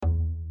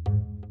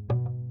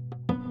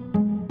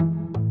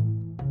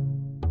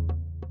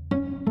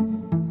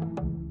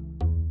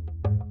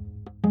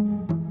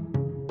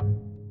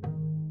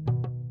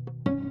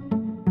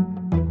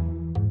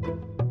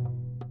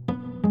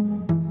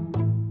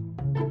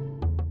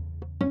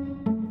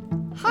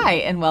Hi,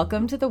 and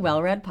welcome to the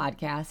Well Read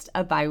Podcast,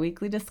 a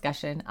bi-weekly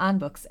discussion on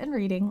books and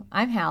reading.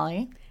 I'm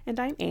Hallie. And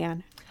I'm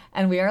Anne.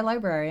 And we are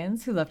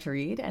librarians who love to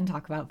read and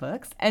talk about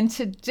books. And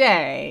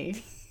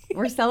today,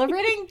 we're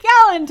celebrating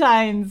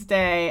Galentine's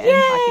Day.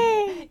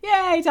 Yay!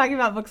 And talking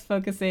about books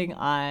focusing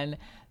on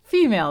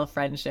female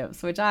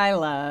friendships, which I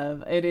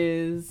love.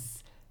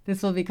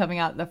 This will be coming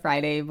out the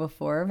Friday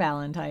before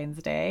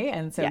Valentine's Day.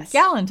 And so Yes.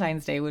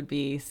 Galentine's Day would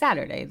be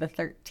Saturday, the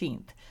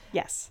 13th.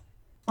 Yes.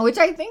 Which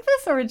I think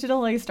this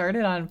originally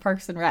started on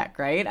Parks and Rec,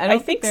 right? I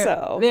think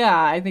so.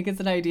 Yeah, I think it's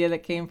an idea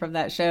that came from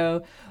that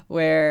show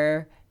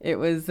where it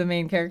was the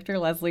main character,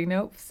 Leslie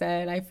Knope,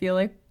 said, I feel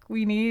like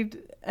we need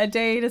a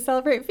day to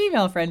celebrate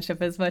female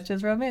friendship as much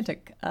as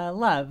romantic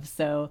love.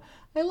 So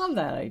I love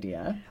that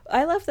idea.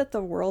 I love that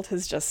the world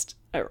has just,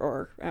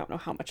 or I don't know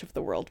how much of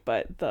the world,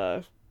 but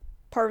the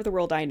part of the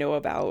world I know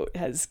about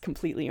has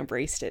completely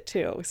embraced it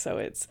too. So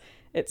it's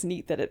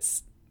neat that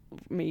it's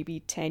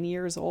maybe 10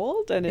 years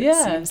old and it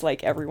seems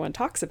like everyone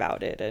talks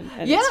about it and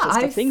it's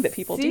just a thing that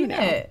people do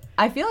now.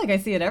 I feel like I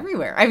see it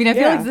everywhere. I mean, I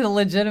feel like it's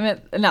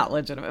not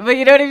legitimate, but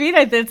you know what I mean?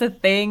 It's a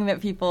thing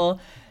that people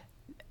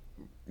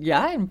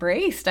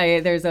embraced.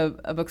 There's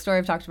a bookstore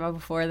I've talked about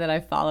before that I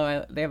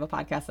follow. They have a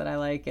podcast that I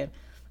like, and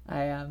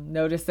I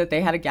noticed that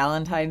they had a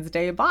Galentine's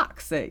Day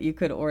box that you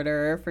could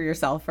order for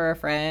yourself or a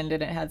friend,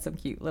 and it had some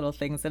cute little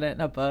things in it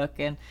in a book.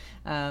 And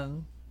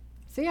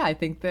so I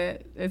think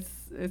that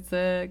it's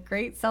a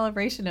great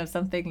celebration of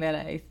something that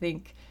I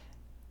think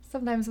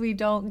sometimes we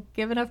don't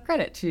give enough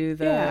credit to,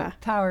 the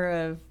power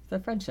of the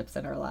friendships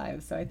in our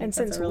lives. So I think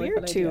that's a really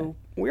fun idea.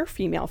 We're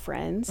female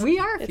friends. We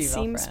are female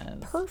friends. It seems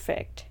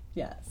perfect.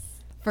 Yes.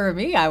 For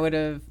me, I would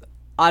have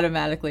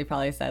automatically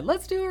probably said,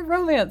 let's do a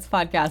romance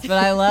podcast.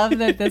 But I love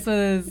that this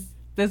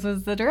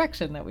was the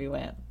direction that we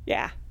went.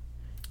 Yeah.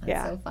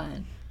 That's so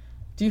fun.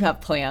 Do you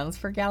have plans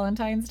for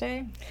Galentine's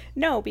Day?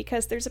 No,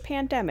 because there's a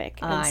pandemic,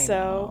 and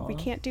so we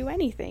can't do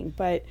anything.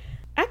 But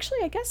actually,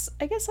 I guess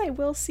I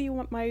will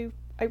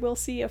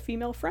see a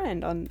female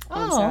friend on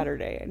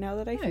Saturday. Now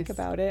that I think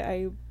about it,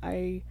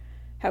 I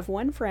have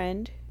one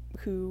friend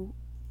who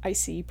I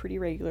see pretty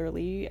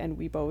regularly, and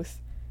we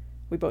both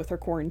are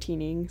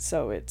quarantining,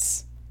 so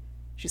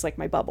she's like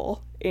my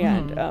bubble,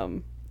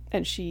 and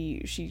and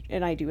she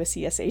and I do a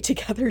CSA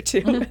together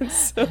too. And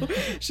so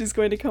she's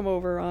going to come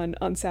over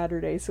on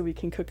Saturday so we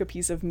can cook a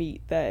piece of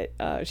meat that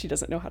she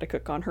doesn't know how to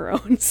cook on her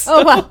own.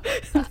 So wow.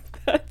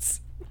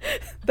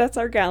 That's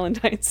our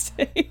Galentine's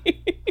Day.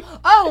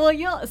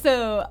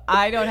 So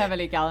I don't have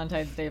any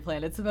Galentine's Day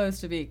planned. It's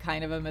supposed to be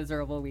kind of a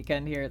miserable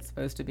weekend here. It's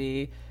supposed to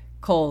be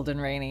cold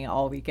and rainy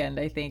all weekend,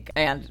 I think.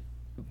 And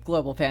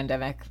global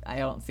pandemic, I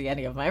don't see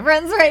any of my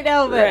friends right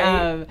now,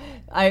 but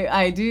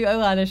I do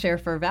want to share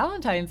for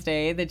Valentine's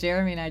Day that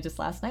Jeremy and I just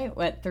last night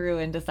went through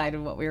and decided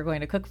what we were going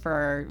to cook for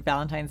our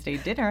Valentine's Day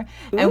dinner.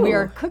 Ooh. And we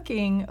are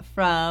cooking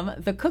from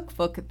the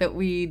cookbook that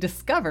we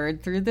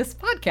discovered through this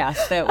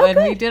podcast, that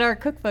when we did our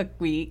cookbook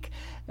week,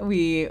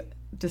 we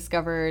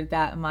discovered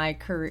that My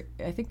Korea,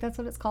 I think that's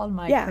what it's called,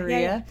 My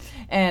Korea.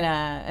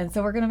 And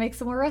so we're going to make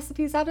some more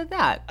recipes out of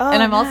that.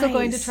 And I'm also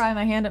going to try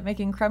my hand at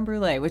making creme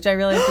brulee, which I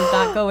realize does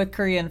not go with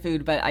Korean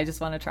food, but I just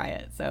want to try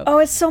it. So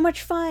it's so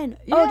much fun.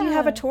 Yeah. Do you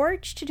have a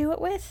torch to do it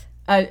with?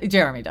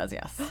 Jeremy does,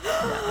 yes.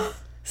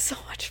 So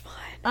much fun.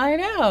 I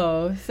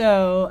know.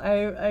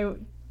 So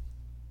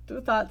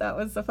I thought that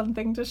was a fun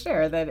thing to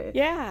share, that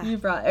you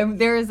brought. And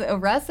there's a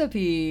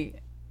recipe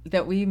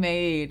that we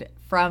made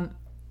from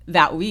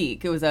that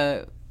week. It was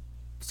a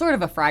sort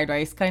of a fried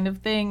rice kind of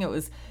thing. It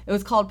was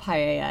called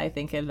paella, I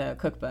think, in the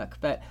cookbook,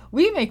 but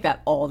we make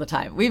that all the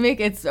time.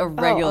 It's a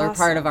regular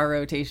part of our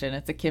rotation.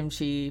 It's a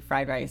kimchi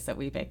fried rice that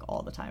we make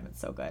all the time.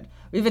 It's so good.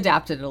 We've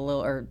adapted it a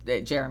little, or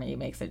Jeremy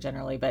makes it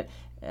generally, but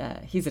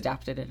he's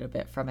adapted it a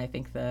bit from, I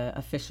think, the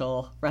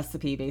official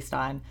recipe based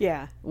on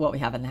what we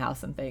have in the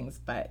house and things.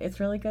 But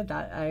it's really good.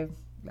 That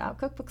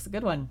cookbook's a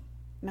good one.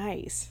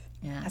 Nice.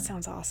 Yeah. That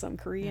sounds awesome.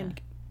 Korean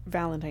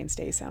Valentine's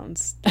Day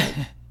sounds like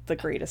the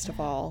greatest of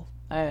all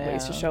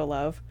ways to show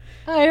love.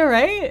 I know,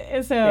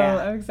 right? So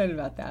I'm excited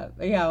about that.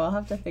 But we'll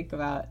have to think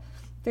about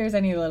if there's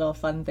any little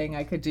fun thing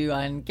I could do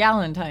on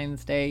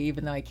Galentine's Day,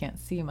 even though I can't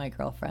see my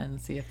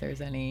girlfriend, see if there's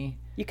any.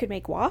 You could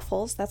make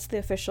waffles. That's the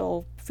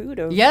official food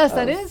of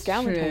that is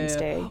Galentine's true.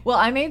 Day. Well,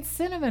 I made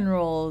cinnamon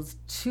rolls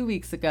 2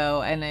 weeks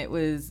ago, and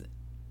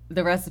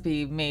the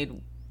recipe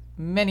made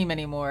many,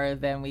 many more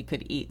than we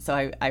could eat.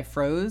 So I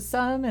froze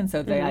some, and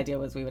so the idea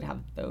was we would have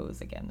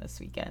those again this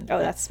weekend.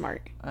 That's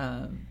smart.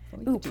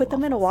 Put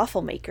them in a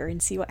waffle maker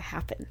and see what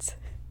happens.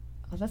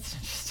 Oh, that's an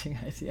interesting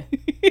idea.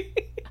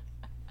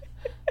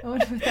 I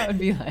wonder what that would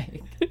be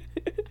like.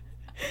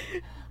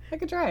 I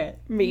could try it.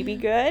 Maybe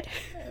good.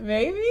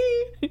 Maybe.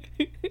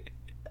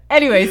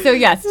 Anyway, so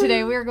yes,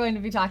 today we're going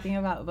to be talking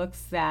about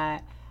books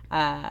that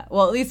at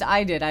least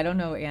I did. I don't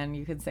know, Anne,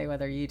 you can say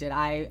whether you did.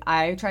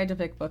 I tried to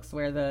pick books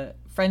where the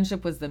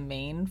friendship was the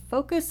main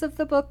focus of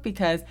the book,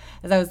 because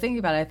as I was thinking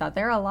about it, I thought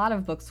there are a lot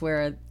of books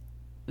where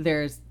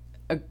there's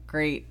a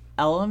great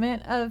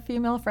element of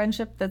female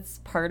friendship that's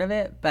part of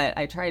it, but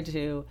I tried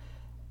to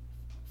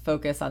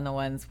focus on the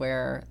ones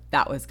where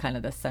that was kind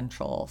of the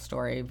central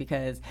story.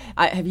 Because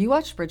have you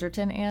watched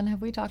Bridgerton, Anne?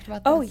 Have we talked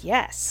about this? Oh,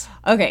 yes.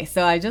 Okay,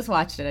 so I just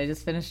watched it. I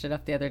just finished it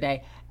up the other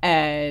day.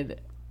 And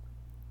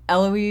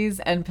Eloise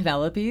and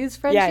Penelope's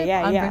friendship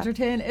on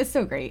Bridgerton is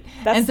so great.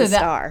 That's the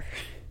star.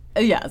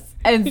 Yes.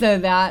 And so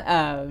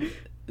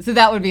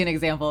that would be an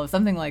example of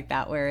something like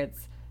that where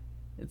it's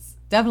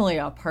definitely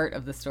a part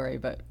of the story,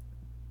 but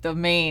the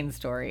main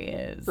story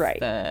is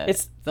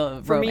it's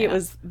the for romance. Me it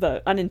was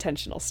the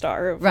unintentional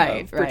star of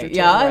right.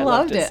 Yeah, I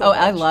loved it. So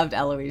I loved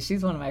Eloise.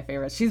 She's one of my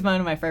favorites. She's one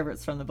of my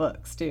favorites from the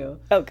books too.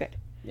 Oh, good.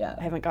 Yeah,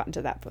 I haven't gotten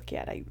to that book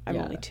yet. I'm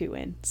only 2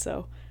 in,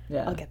 so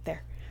I'll get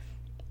there.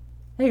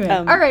 Anyway,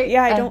 all right.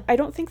 Yeah, I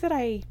don't think that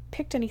I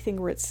picked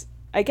anything where it's.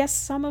 I guess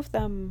some of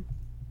them.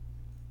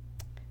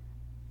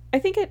 I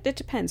think it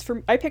depends.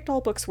 I picked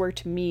all books where,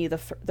 to me, the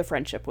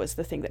friendship was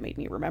the thing that made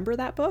me remember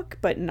that book,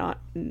 but not.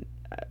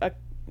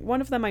 One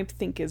of them I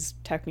think is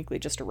technically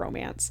just a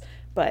romance,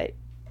 but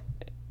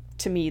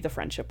to me the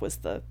friendship was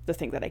the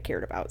thing that I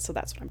cared about. So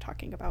that's what I'm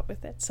talking about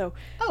with it. So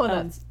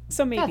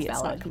so maybe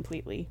it's not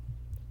completely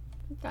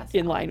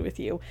in line with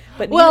you.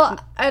 But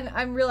and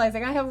I'm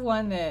realizing I have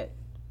one that.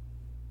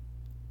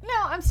 No,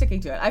 I'm sticking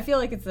to it. I feel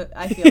like it's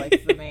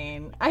the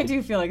main. I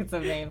do feel like it's the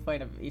main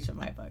point of each of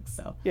my books.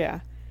 So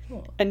yeah.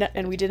 Cool.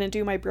 And we didn't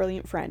do My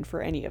Brilliant Friend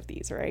for any of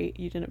these, right?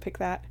 You didn't pick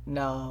that?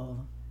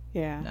 No.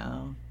 Yeah.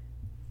 No.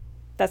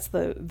 That's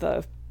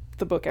the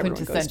book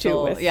everyone goes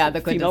to with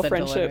the female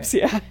friendships.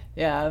 Yeah.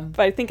 Yeah.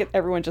 But I think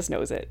everyone just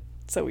knows it,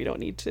 so we don't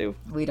need to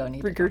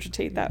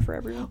regurgitate that for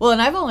everyone. Well,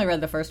 and I've only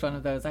read the first one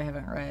of those. I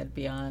haven't read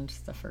beyond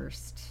the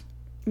first.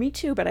 Me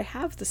too, but I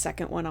have the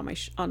second one on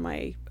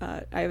my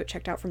I have it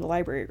checked out from the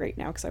library right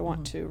now because I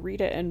want to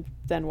read it and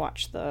then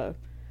watch the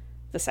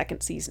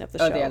second season of the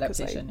show. The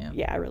adaptation,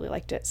 I really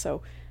liked it.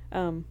 So,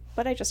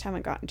 but I just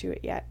haven't gotten to it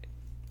yet.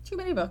 Too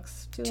many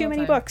books. Too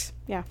many books.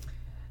 Yeah.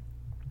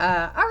 All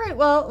right.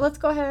 Well, let's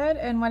go ahead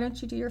and why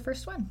don't you do your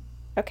first one?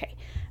 Okay.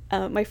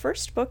 My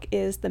first book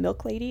is The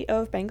Milk Lady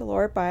of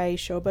Bangalore by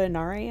Shobha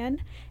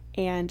Narayan,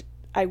 and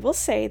I will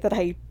say that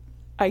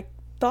I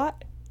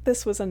thought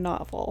this was a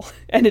novel,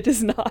 and it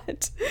is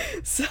not.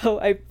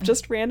 So I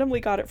just randomly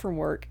got it from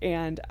work,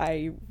 and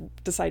I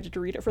decided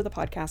to read it for the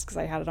podcast because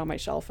I had it on my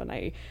shelf,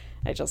 and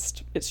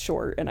it's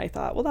short, and I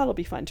thought, well, that'll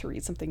be fun to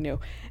read something new.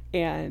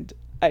 And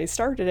I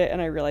started it,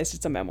 and I realized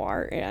it's a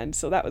memoir, and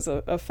so that was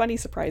a funny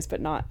surprise,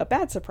 but not a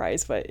bad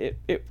surprise, but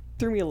it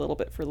threw me a little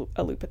bit for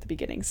a loop at the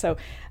beginning. So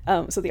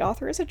the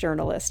author is a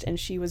journalist, and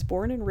she was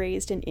born and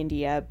raised in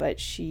India, but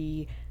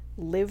she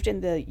lived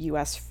in the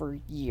US for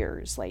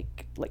years,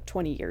 like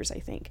 20 years, I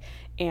think.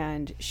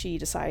 And she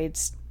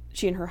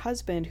and her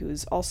husband,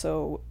 who's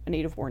also a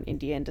native-born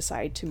Indian,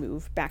 decide to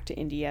move back to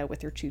India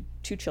with their two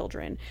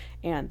children,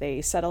 and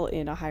they settle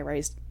in a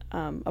high-rise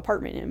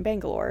apartment in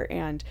Bangalore.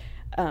 And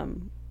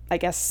I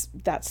guess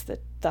that's the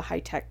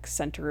high-tech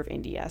center of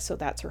India, so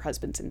that's her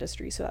husband's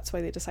industry, so that's why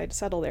they decide to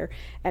settle there.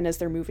 And as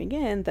they're moving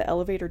in, the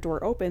elevator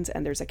door opens,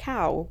 and there's a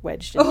cow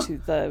wedged into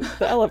the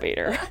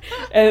elevator,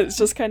 and it's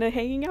just kind of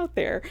hanging out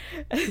there.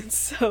 And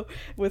so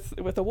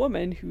with a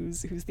woman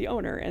who's the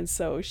owner, and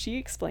so she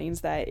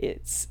explains that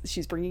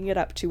she's bringing it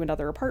up to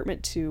another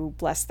apartment to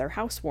bless their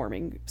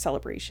housewarming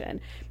celebration,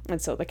 and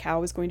so the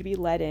cow is going to be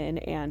let in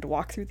and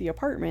walk through the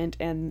apartment,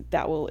 and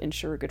that will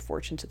ensure good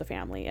fortune to the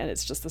family. And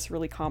it's just this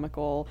really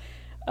comical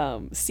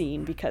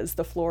scene because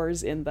the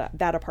floors in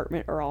that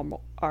apartment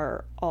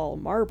are all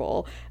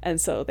marble, and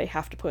so they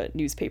have to put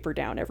newspaper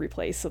down every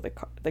place so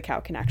the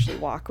cow can actually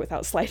walk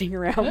without sliding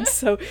around.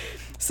 So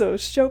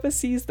Shobha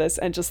sees this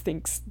and just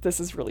thinks this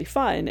is really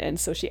fun, and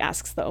so she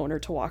asks the owner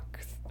to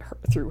walk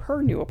through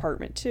her new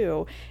apartment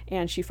too,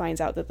 and she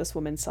finds out that this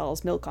woman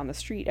sells milk on the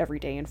street every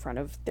day in front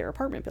of their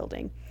apartment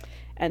building.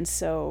 And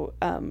so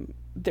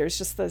there's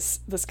just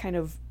this kind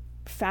of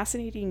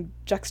fascinating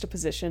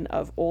juxtaposition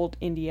of old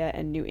India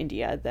and new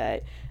India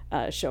that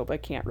Shobha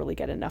can't really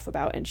get enough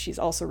about, and she's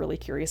also really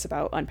curious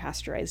about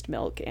unpasteurized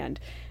milk, and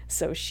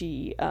so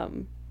she's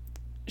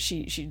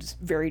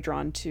very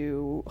drawn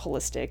to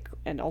holistic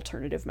and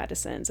alternative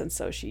medicines, and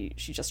so she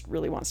just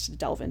really wants to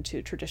delve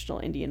into traditional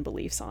Indian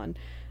beliefs on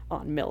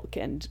milk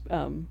and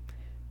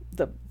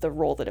the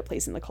role that it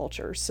plays in the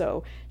culture.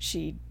 So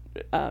she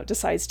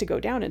decides to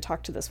go down and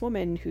talk to this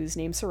woman whose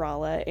name's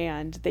Sarala,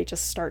 and they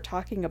just start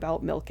talking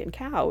about milk and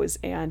cows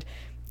and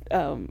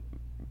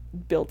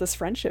build this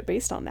friendship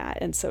based on that.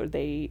 And so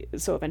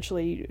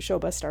eventually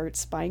Shobha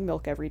starts buying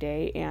milk every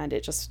day, and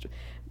it just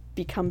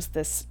becomes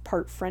this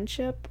part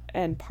friendship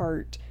and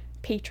part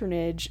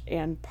patronage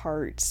and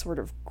part sort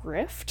of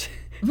grift.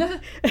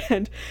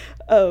 And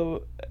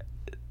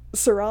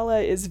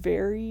Sarala is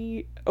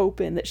very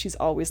open that she's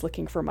always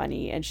looking for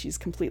money, and she's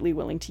completely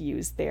willing to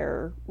use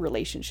their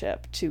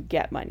relationship to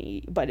get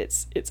money, but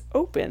it's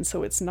open,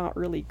 so it's not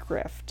really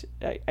grift,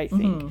 I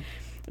think.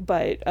 Mm-hmm.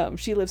 But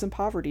she lives in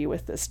poverty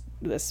with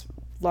this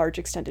large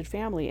extended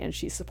family, and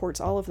she supports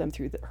all of them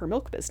through her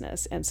milk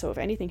business. And so if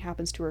anything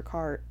happens to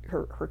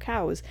her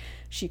cows,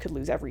 she could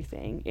lose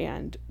everything,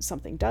 and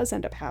something does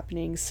end up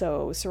happening.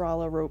 So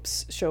Sarala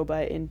ropes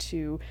Shobha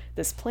into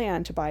this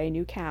plan to buy a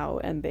new cow,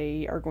 and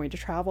they are going to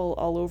travel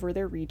all over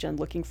their region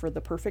looking for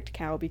the perfect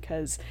cow,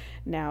 because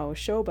now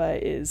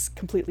Shobha is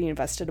completely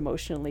invested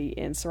emotionally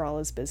in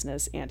Sarala's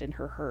business and in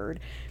her herd.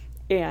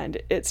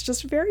 And it's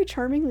just very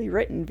charmingly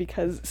written,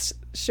 because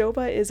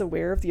Shobha is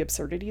aware of the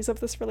absurdities of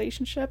this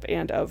relationship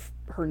and of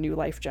her new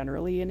life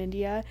generally in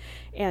India.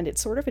 And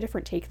it's sort of a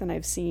different take than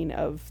I've seen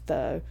of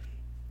the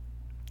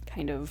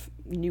kind of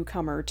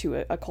newcomer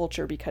to a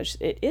culture, because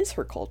it is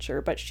her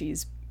culture, but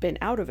she's been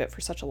out of it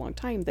for such a long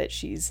time that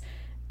she's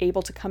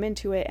able to come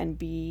into it and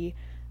be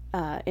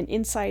an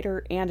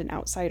insider and an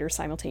outsider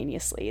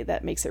simultaneously.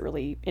 That makes it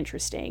really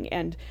interesting.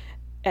 And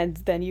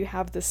then you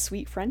have this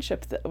sweet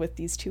friendship with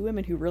these two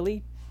women who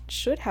really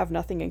should have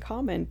nothing in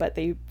common, but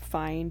they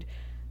find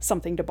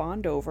something to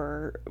bond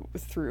over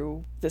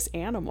through this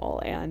animal.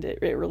 And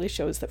it really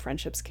shows that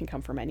friendships can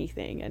come from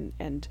anything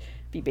and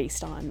be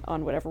based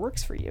on whatever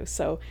works for you.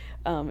 So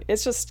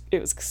it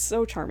was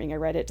so charming. I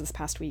read it this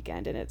past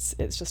weekend, and it's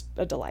just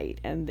a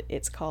delight. And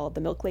it's called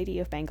The Milk Lady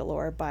of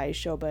Bangalore by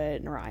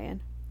Shobha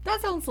Narayan.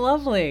 That sounds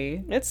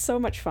lovely. It's so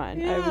much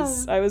fun. Yeah.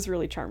 I was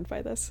really charmed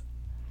by this.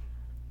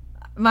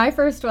 My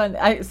first one,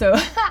 so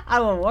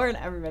I will warn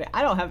everybody,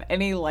 I don't have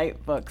any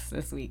light books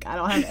this week. I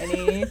don't have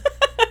any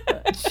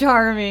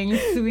charming,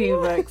 sweet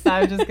books.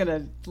 I'm just going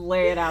to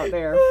lay it out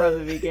there from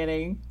the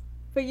beginning.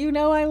 But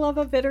I love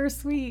a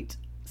bittersweet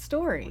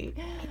story.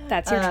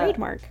 That's your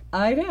trademark.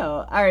 I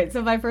know. All right,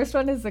 so my first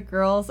one is The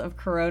Girls of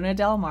Corona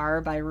del Mar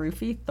by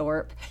Rufi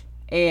Thorpe.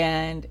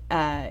 And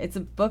it's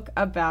a book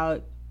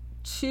about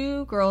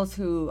two girls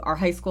who are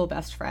high school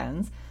best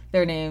friends.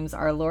 Their names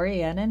are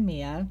Lorianne and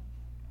Mia.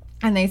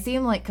 And they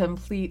seem like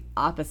complete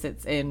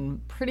opposites in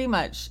pretty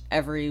much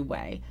every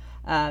way.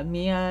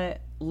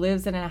 Mia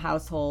lives in a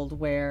household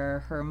where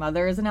her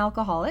mother is an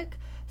alcoholic,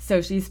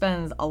 so she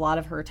spends a lot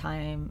of her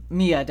time,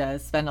 Mia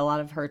does spend a lot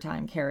of her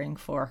time caring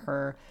for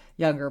her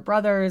younger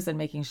brothers and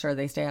making sure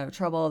they stay out of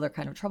trouble. They're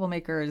kind of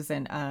troublemakers,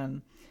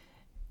 and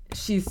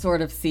she's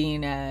sort of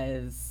seen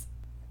as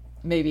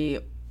maybe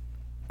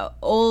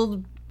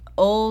old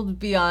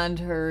beyond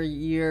her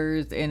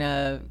years in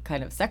a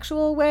kind of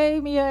sexual way,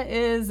 Mia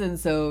is, and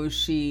so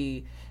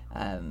she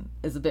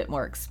is a bit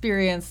more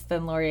experienced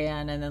than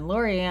Lorianne. And then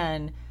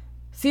Lorianne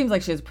seems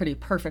like she has a pretty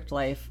perfect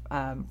life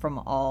from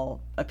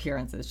all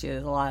appearances. She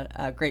has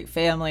a great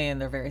family,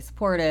 and they're very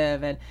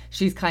supportive, and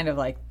she's kind of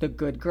like the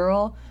good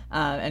girl,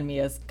 and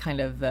Mia's kind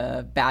of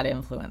the bad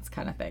influence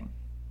kind of thing.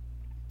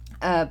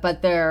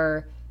 But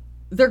they're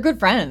good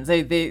friends.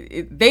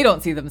 They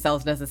don't see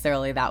themselves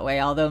necessarily that way,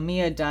 although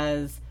Mia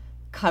does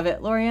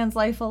covet Lorianne's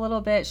life a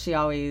little bit. She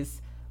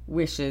always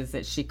wishes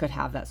that she could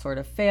have that sort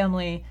of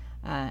family,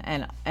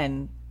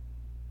 and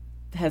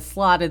has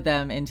slotted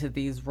them into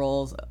these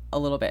roles a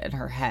little bit in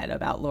her head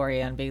about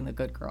Lorianne being the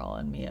good girl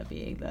and Mia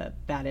being the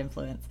bad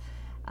influence.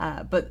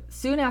 But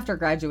soon after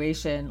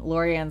graduation,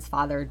 Lorianne's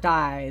father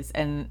dies,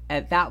 and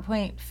at that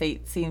point,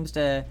 fate seems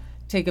to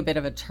take a bit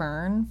of a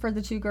turn for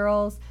the two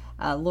girls.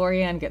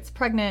 Lorianne gets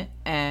pregnant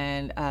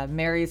and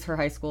marries her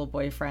high school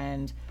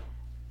boyfriend,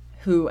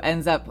 who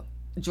ends up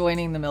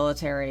joining the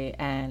military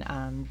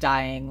and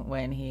dying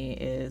when he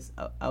is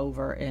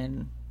over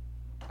in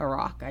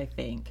Iraq, I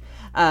think.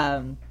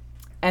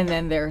 And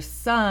then their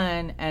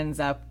son ends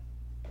up,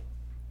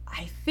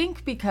 I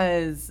think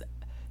because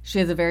she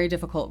has a very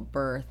difficult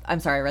birth. I'm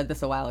sorry, I read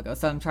this a while ago,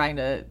 so I'm trying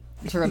to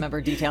remember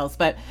details,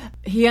 but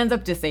he ends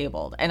up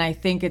disabled. And I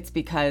think it's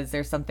because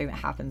there's something that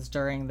happens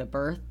during the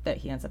birth that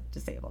he ends up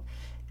disabled.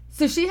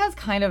 So she has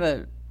kind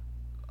of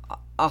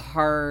a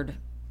hard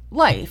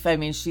life. I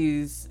mean,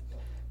 she's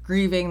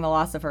grieving the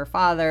loss of her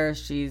father.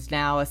 She's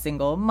now a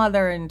single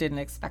mother and didn't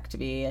expect to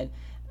be,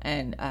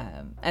 and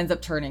ends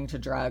up turning to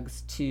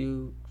drugs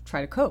to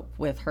try to cope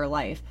with her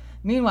life.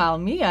 Meanwhile,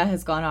 Mia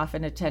has gone off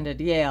and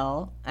attended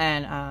Yale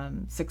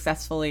and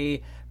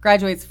successfully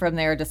graduates from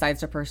there, decides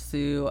to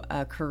pursue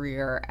a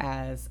career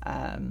as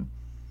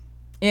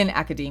in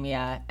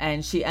academia,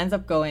 and she ends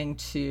up going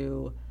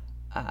to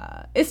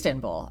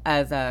Istanbul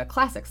as a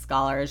classics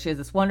scholar. She has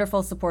this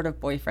wonderful supportive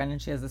boyfriend,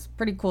 and she has this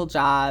pretty cool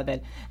job,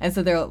 and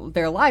so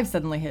their lives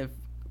suddenly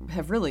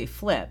have really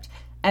flipped,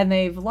 and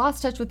they've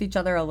lost touch with each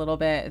other a little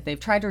bit. They've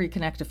tried to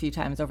reconnect a few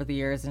times over the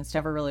years, and it's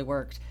never really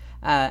worked.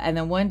 And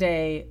then one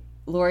day,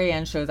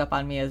 Lorianne shows up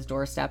on Mia's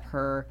doorstep.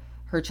 Her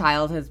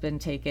child has been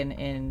taken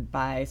in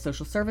by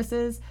social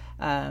services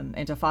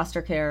into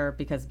foster care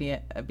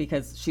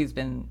because she's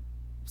been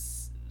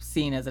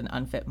seen as an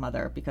unfit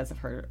mother because of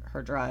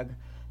her drug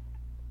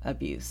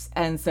abuse.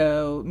 And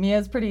so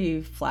Mia's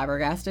pretty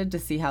flabbergasted to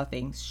see how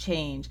things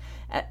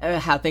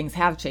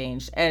have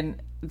changed.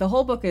 And the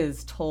whole book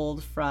is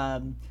told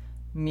from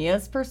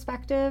Mia's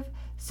perspective.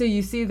 So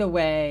you see the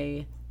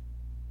way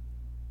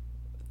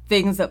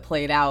things that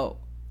played out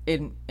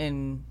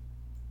in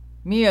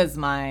Mia's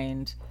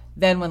mind.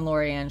 Then when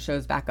Lorianne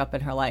shows back up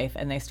in her life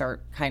and they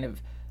start kind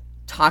of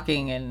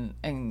talking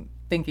and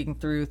thinking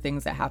through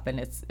things that happen,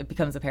 it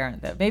becomes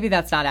apparent that maybe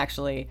that's not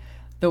actually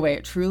the way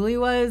it truly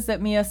was,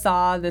 that Mia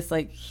saw this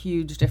like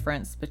huge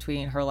difference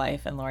between her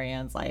life and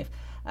Lorianne's life.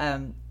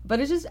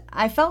 But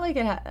I felt like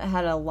it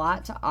had a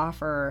lot to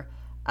offer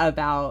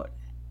about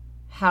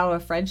how a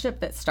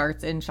friendship that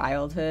starts in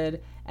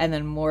childhood and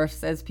then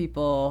morphs as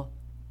people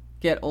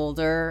get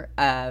older,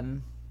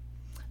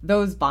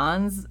 those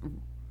bonds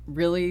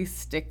really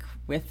stick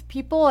with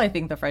people. I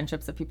think the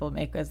friendships that people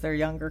make as they're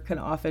younger can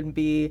often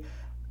be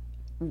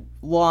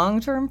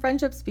long-term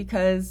friendships,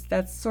 because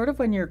that's sort of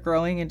when you're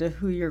growing into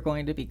who you're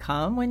going to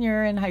become when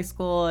you're in high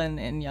school and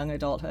in young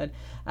adulthood.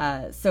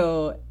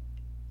 So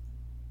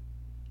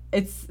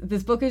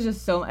this book is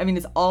just so, I mean,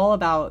 it's all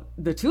about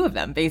the two of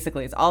them,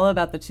 basically. It's all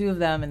about the two of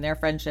them and their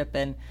friendship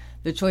and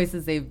the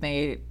choices they've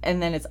made. And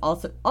then it's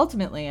also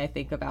ultimately, I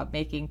think, about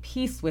making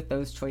peace with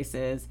those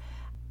choices,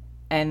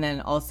 and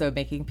then also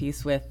making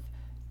peace with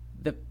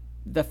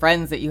the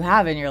friends that you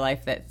have in your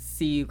life that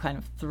see you kind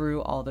of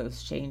through all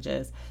those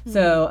changes. Mm-hmm.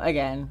 So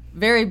again,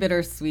 very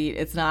bittersweet.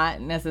 It's not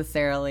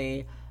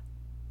necessarily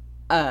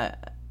a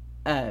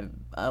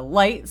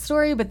light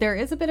story, but there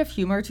is a bit of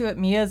humor to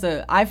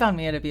it. I found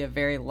Mia to be a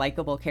very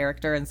likable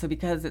character, and so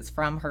because it's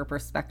from her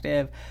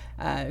perspective,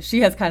 she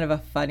has kind of a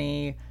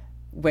funny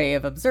way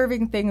of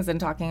observing things and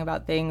talking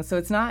about things. So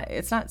it's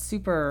not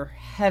super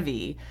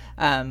heavy,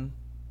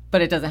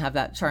 but it doesn't have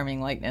that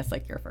charming lightness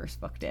like your first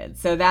book did.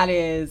 So that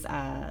is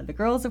The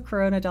Girls of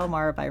Corona Del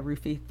Mar by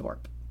Rufi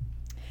Thorpe.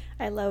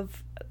 I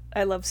love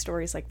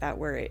stories like that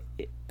where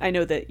I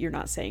know that you're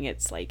not saying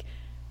it's like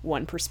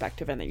one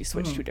perspective and then you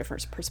switch to a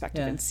different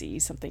perspective and see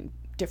something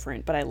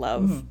different, but I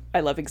love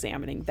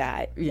examining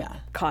that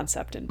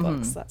concept in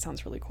books. That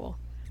sounds really cool.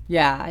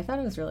 Yeah, I thought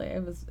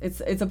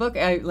it's a book,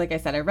 like I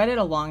said, I read it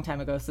a long time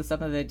ago, so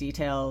some of the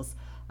details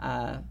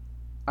I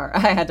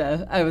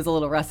was a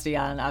little rusty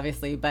on,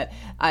 obviously, but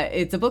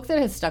it's a book that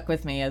has stuck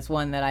with me as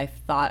one that I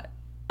thought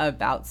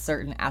about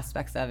certain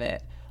aspects of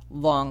it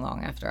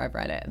long after I've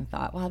read it and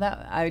thought, wow,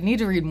 I need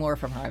to read more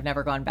from her. I've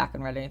never gone back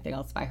and read anything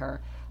else by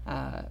her,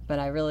 but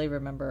I really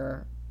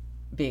remember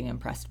being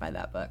impressed by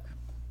that book.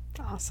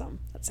 Awesome.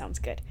 That sounds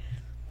good.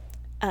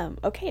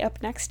 Okay,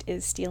 up next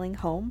is Stealing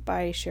Home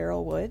by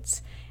Cheryl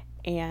Woods.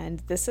 And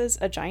this is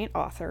a giant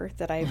author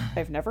that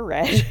I've never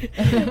read.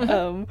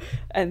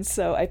 And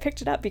so I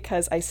picked it up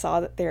because I saw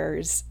that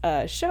there's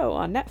a show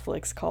on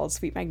Netflix called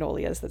Sweet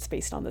Magnolias that's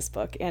based on this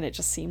book, and it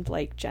just seemed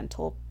like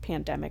gentle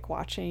pandemic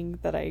watching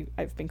that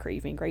I've been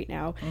craving right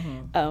now.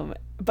 Mm-hmm.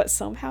 But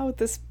somehow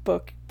this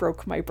book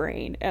broke my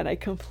brain, and I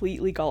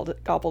completely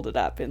gobbled it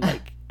up in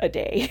like a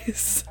day.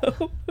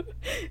 So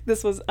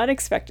this was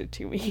unexpected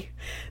to me.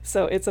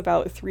 So it's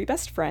about three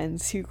best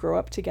friends who grow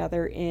up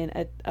together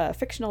in a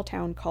fictional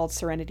town called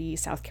Serenity,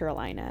 South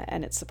Carolina,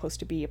 and it's supposed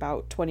to be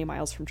about 20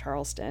 miles from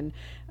Charleston.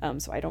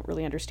 So I don't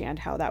really understand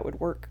how that would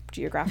work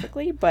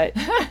geographically, but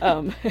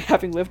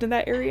having lived in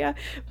that area,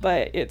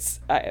 but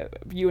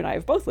you and I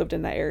have both lived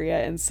in that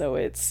area, and so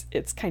it's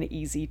kind of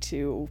easy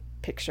to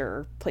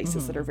picture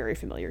places that are very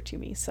familiar to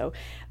me. So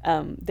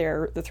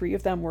the three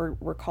of them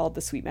were called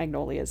the Sweet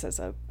Magnolias as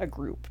a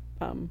group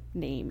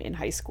name in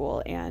high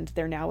school, and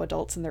they're now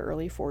adults in their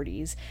early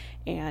 40s.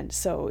 And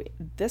so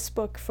this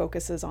book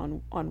focuses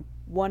on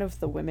one of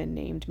the women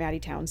named Maddie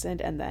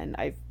Townsend, and then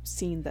I've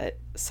seen that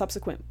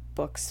subsequent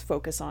books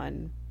focus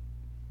on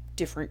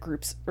different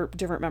groups or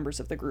different members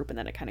of the group, and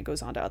then it kind of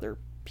goes on to other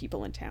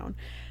people in town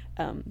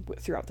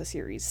throughout the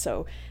series.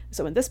 So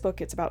in this book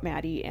it's about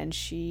Maddie, and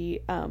she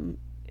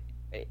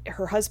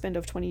her husband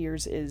of 20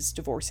 years is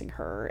divorcing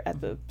her at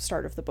the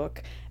start of the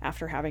book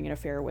after having an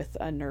affair with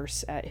a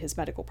nurse at his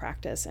medical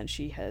practice, and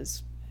she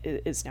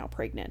is now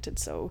pregnant, and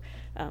so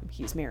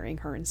he's marrying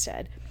her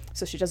instead.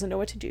 So she doesn't know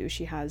what to do.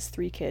 She has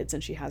 3 kids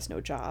and she has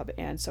no job,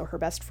 and so her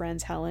best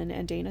friends Helen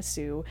and Dana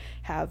Sue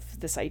have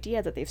this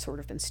idea that they've sort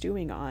of been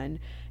stewing on,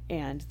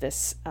 and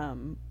this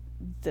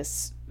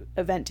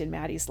event in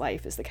Maddie's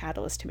life is the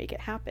catalyst to make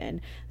it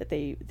happen, that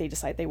they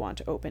decide they want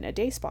to open a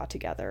day spa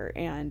together.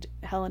 And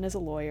Helen is a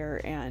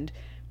lawyer and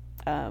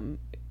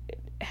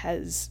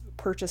has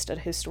purchased a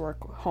historic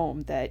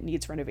home that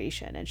needs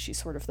renovation, and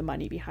she's sort of the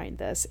money behind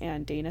this.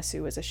 And Dana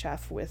Sue is a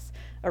chef with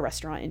a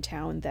restaurant in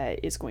town that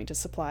is going to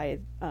supply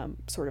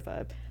sort of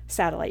a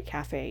satellite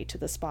cafe to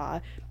the spa,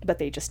 but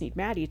they just need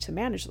Maddie to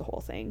manage the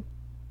whole thing.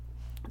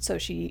 So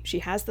she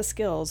has the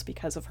skills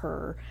because of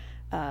her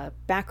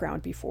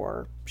background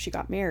before she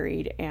got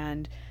married,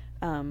 and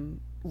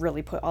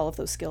really put all of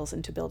those skills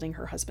into building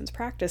her husband's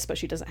practice, but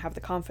she doesn't have the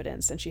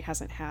confidence, and she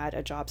hasn't had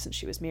a job since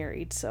she was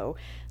married. So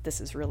this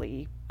is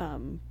really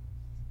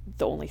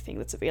the only thing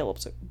that's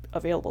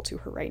available to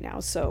her right now.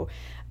 So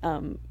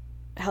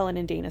Helen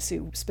and Dana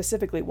Sue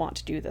specifically want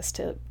to do this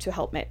to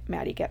help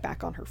Maddie get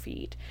back on her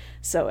feet.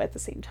 So at the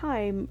same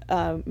time,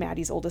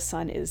 Maddie's oldest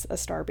son is a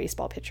star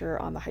baseball pitcher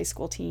on the high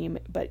school team,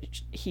 but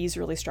he's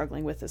really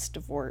struggling with this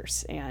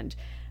divorce and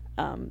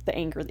the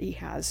anger that he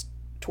has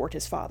toward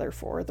his father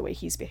for the way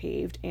he's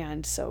behaved.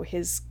 And so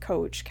his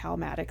coach, Cal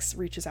Maddox,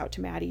 reaches out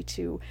to Maddie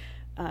to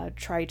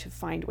try to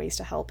find ways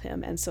to help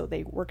him. And so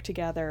they work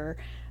together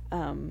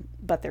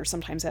but they're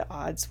sometimes at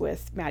odds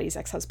with Maddie's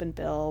ex-husband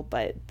Bill,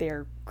 but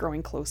they're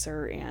growing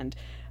closer and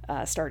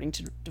starting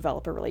to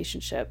develop a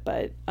relationship,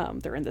 but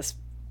they're in this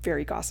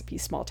very gossipy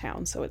small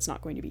town, so it's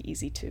not going to be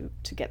easy to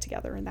get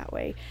together in that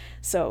way.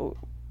 So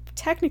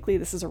technically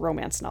this is a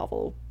romance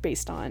novel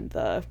based on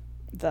the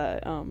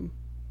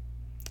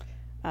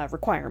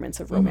requirements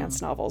of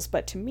romance novels,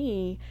 but to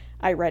me,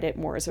 I read it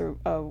more as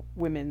a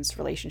women's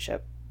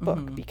relationship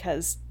book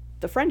because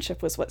the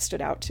friendship was what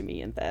stood out to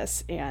me in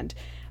this, and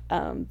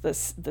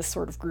this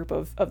sort of group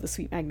of the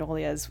Sweet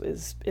Magnolias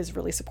is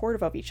really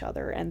supportive of each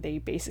other, and they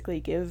basically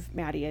give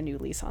Maddie a new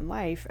lease on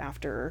life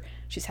after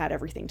she's had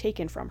everything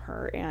taken from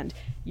her, and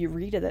you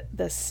read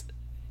this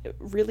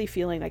really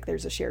feeling like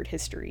there's a shared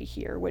history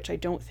here, which I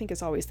don't think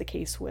is always the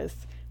case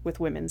with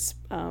women's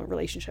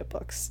relationship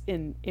books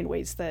in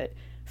ways that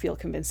feel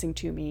convincing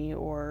to me,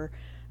 or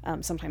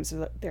sometimes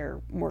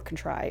they're more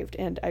contrived.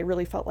 And I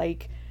really felt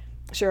like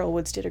Cheryl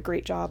Woods did a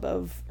great job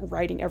of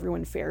writing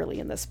everyone fairly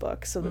in this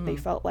book so that they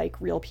felt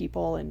like real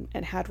people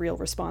and had real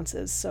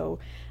responses. So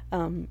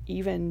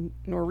even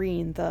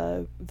Noreen,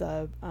 the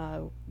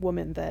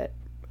woman that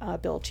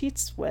Bill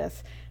cheats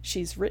with,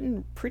 she's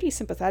written pretty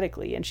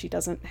sympathetically, and she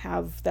doesn't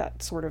have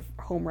that sort of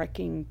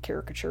home-wrecking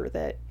caricature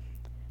that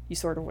you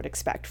sort of would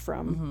expect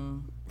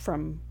from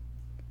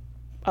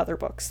other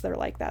books that are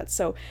like that.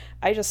 So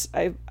I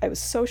was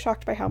so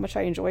shocked by how much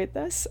I enjoyed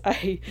this.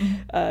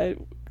 I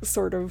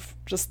sort of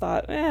just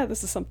thought,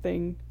 this is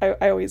something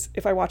I always,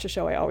 if I watch a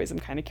show, I always am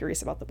kind of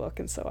curious about the book,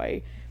 and so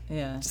I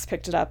just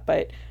picked it up.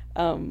 But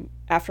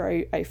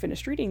after I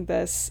finished reading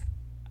this,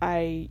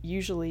 I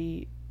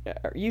usually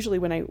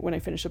when I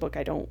finish a book,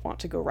 I don't want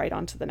to go right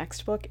on to the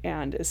next book,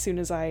 and as soon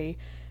as I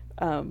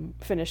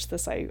finished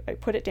this, I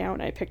put it down,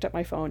 I picked up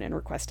my phone and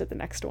requested the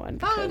next one,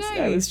 because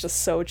I was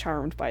just so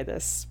charmed by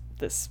this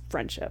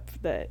friendship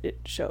that it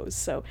shows.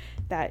 So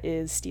that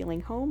is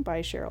Stealing Home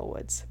by Cheryl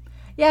Woods.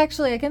 Yeah,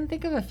 actually, I can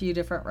think of a few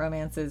different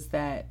romances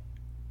that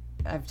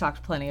I've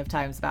talked plenty of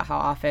times about how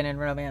often in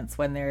romance,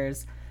 when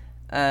there's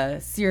a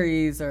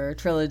series or a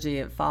trilogy,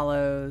 it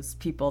follows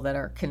people that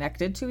are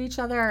connected to each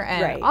other,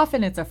 and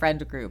often it's a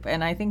friend group.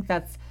 And I think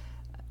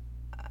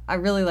I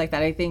really like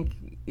that. I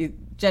think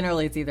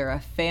generally it's either a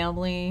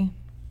family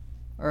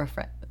or a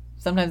friend.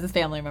 Sometimes it's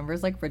family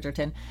members like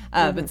Bridgerton,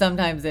 but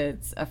sometimes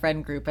it's a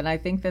friend group. And I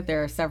think that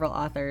there are several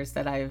authors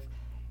that I've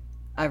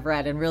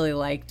read and really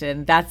liked,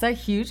 and that's a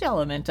huge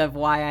element of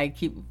why I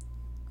keep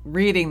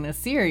reading this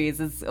series.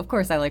 Is, of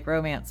course, I like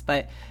romance,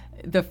 but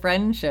the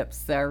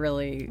friendships are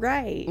really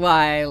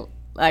why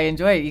I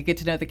enjoy it. You get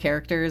to know the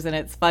characters, and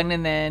it's fun.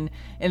 And then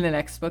in the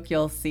next book,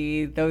 you'll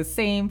see those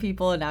same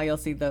people, and now you'll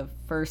see the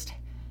first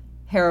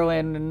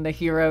heroine and the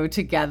hero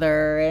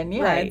together, and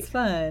it's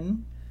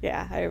fun.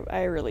 Yeah, I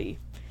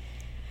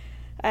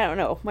don't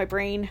know. My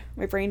brain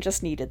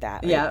just needed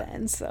that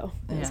then, so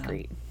it was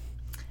great.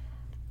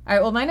 All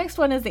right, well, my next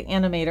one is The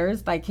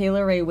Animators by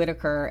Kayla Ray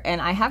Whitaker,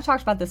 and I have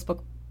talked about this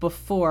book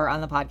before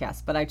on the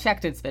podcast, but I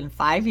checked, it's been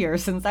 5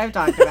 years since I've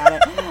talked about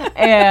it,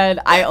 and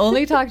I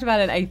only talked about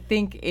it, I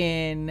think,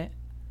 in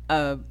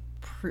a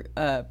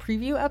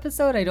preview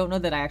episode. I don't know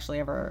that I actually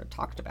ever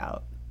talked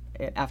about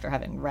it after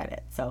having read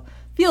it, so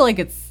I feel like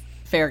it's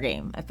fair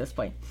game at this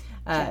point.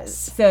 Yes.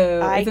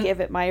 So I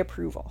give it my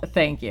approval.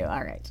 Thank you.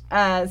 All right.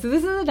 So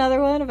this is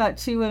another one about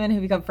two women who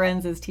become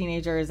friends as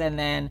teenagers, and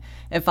then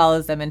it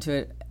follows them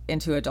into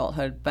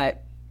adulthood.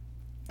 But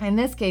in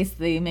this case,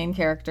 the main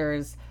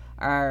characters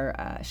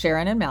are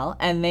Sharon and Mel,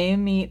 and they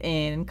meet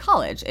in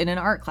college in an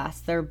art class.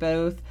 They're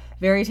both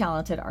very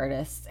talented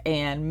artists,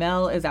 and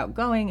Mel is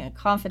outgoing and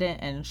confident,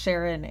 and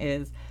Sharon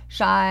is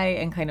shy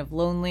and kind of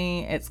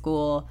lonely at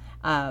school.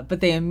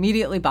 But they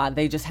immediately bond.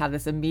 They just have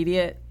this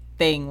immediate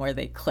thing where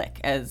they click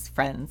as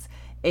friends,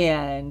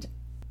 and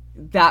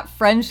that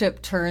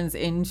friendship turns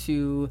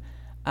into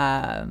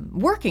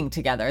working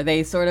together.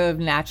 They sort of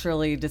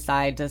naturally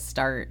decide to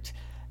start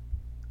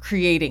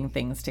creating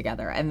things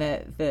together, and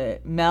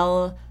the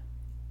Mel,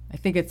 I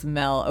think it's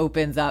Mel,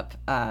 opens up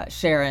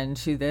Sharon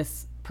to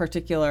this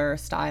particular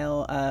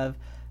style of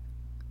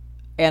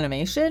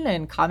animation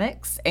and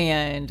comics,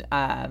 and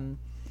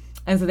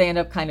so they end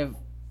up kind of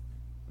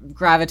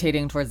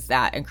gravitating towards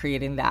that and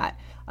creating that.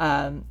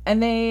 And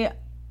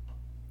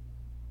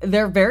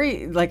they're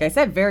very, like I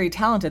said, very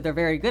talented. They're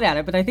very good at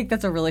it, but I think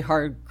that's a really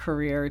hard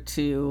career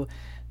to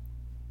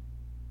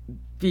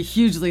be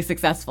hugely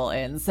successful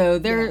in. So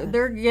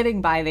they're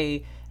getting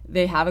by.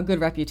 They have a good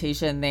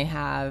reputation. They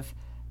have,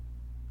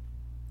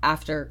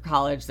 after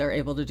college, they're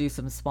able to do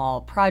some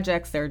small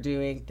projects. They're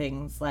doing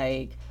things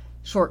like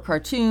short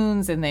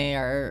cartoons, and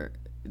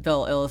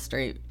they'll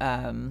illustrate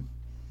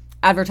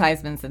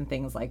advertisements and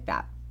things like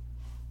that.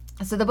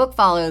 So the book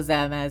follows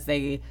them as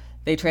they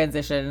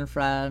transition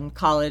from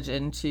college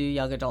into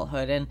young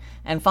adulthood,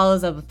 and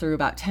follows them through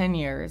about 10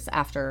 years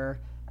after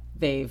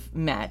they've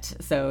met.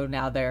 So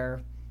now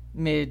they're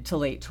mid to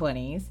late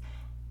 20s.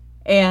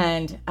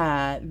 And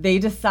they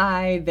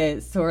decide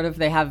that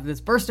they have this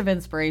burst of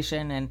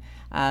inspiration,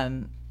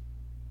 and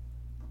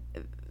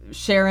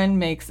Sharon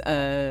makes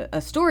a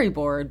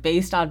storyboard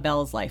based on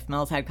Mel's life.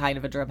 Mel's had kind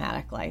of a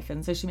dramatic life.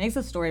 And so she makes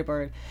a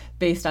storyboard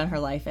based on her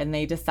life, and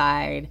they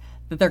decide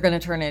that they're going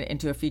to turn it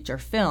into a feature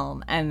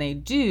film. And they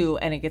do,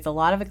 and it gets a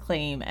lot of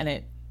acclaim, and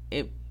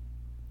it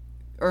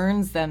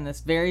earns them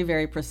this very,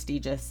 very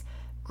prestigious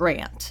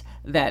grant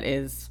that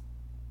is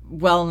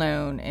well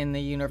known in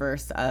the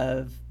universe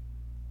of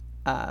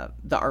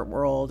the art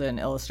world and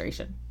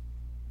illustration.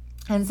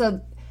 And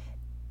so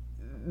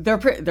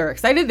they're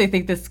excited. They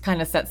think this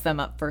kind of sets them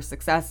up for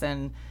success,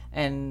 and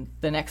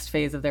the next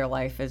phase of their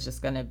life is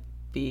just going to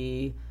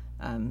be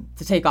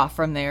to take off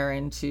from there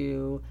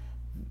into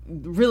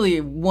really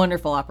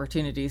wonderful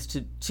opportunities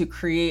to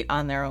create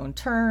on their own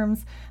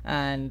terms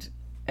and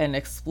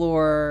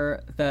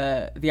explore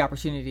the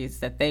opportunities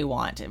that they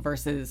want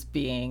versus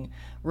being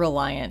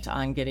reliant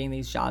on getting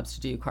these jobs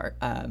to do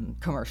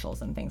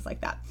commercials and things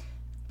like that.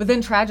 But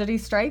then tragedy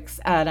strikes,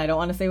 and I don't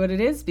want to say what it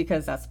is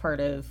because that's part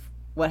of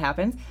what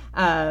happens,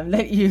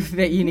 that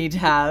you need to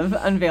have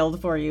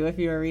unveiled for you if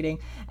you are reading.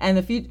 And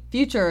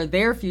the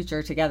their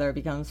future together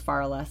becomes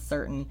far less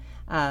certain.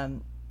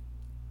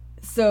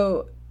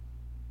 So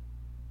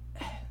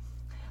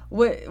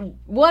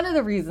one of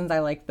the reasons I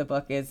like the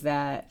book is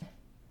that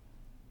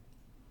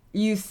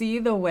you see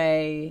the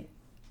way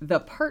the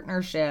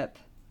partnership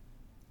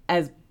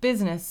as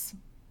business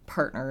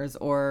partners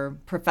or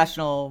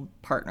professional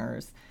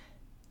partners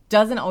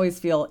doesn't always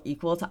feel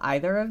equal to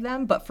either of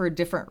them, but for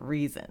different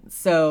reasons.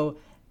 So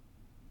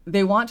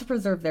they want to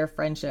preserve their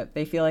friendship.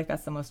 They feel like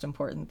that's the most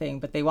important thing,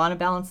 but they want to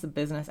balance the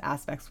business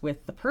aspects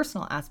with the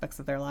personal aspects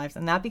of their lives,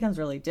 and that becomes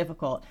really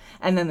difficult.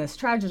 And then this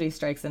tragedy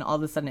strikes, and all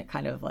of a sudden it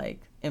kind of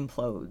like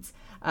implodes.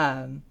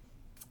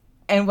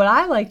 And what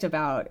I liked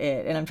about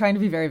it, and I'm trying to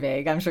be very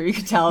vague, I'm sure you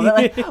could tell, but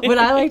like, what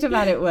I liked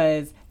about it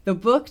was the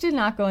book did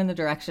not go in the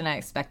direction I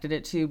expected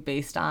it to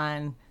based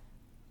on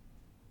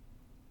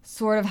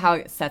sort of how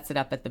it sets it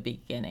up at the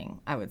beginning,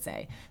 I would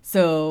say.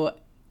 So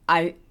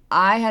I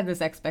had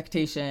this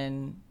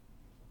expectation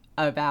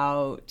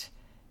about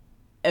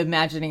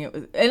imagining it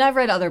was, and I've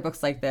read other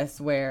books like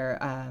this where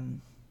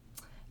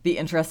The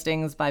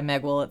Interestings by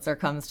Meg Wolitzer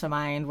comes to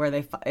mind,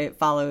 where it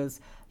follows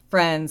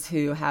friends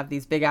who have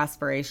these big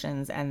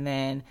aspirations, and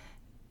then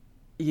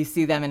you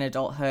see them in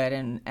adulthood,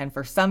 and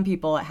for some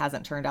people it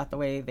hasn't turned out the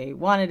way they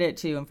wanted it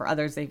to, and for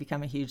others they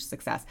become a huge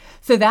success.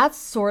 So that's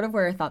sort of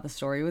where I thought the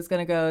story was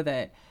going to go,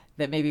 that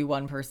maybe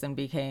one person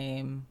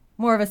became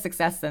more of a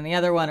success than the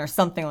other one or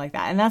something like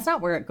that. And that's not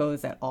where it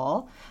goes at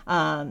all.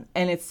 And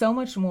it's so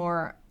much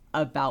more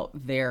about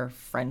their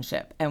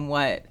friendship and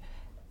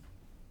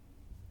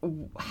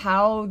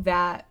how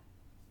that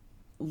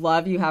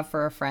love you have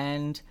for a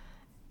friend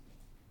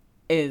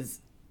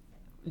is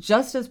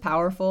just as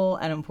powerful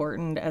and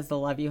important as the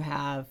love you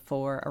have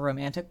for a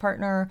romantic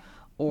partner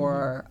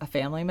or a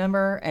family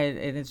member. And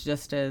it's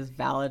just as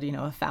valid.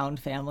 A found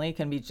family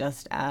can be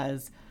just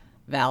as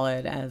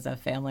valid as a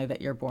family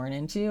that you're born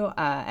into.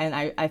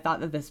 And I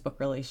thought that this book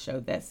really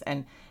showed this,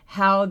 and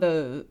how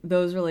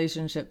those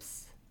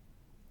relationships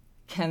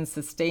can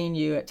sustain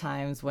you at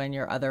times when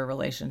your other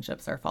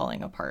relationships are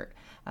falling apart.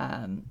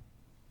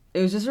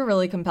 It was just a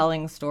really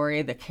compelling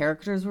story. The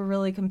characters were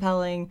really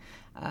compelling.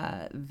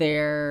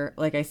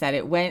 Like I said,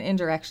 it went in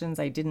directions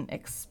I didn't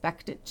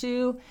expect it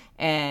to.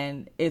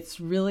 And it's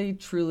really,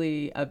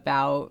 truly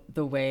about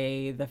the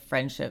way the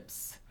friendship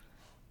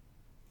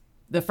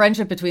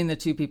between the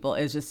two people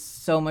is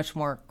just so much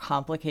more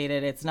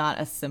complicated. It's not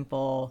a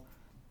simple,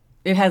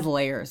 it has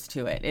layers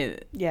to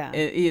it.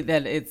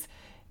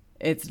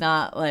 It's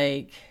not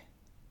like,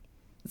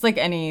 it's like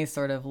any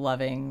sort of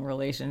loving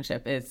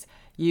relationship.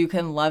 You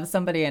can love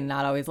somebody and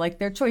not always like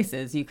their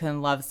choices. You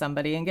can love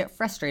somebody and get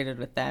frustrated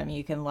with them.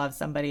 You can love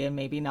somebody and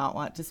maybe not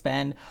want to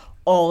spend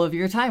all of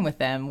your time with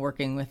them,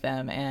 working with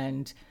them,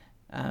 and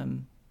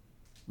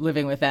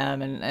living with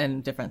them,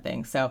 and different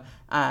things. So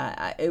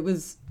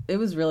it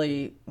was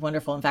really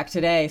wonderful. In fact,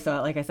 today,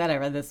 so like I said, I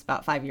read this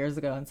about 5 years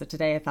ago. And so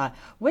today I thought,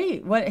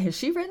 wait, what, has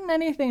she written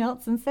anything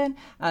else since then?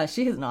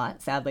 She has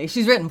not, sadly.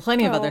 She's written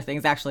plenty of other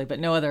things, actually, but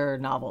no other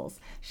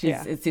novels.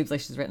 It seems like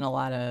she's written a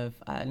lot of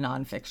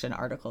nonfiction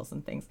articles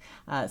and things.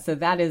 So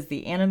that is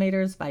The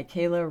Animators by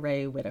Kayla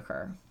Ray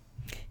Whitaker.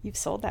 You've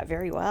sold that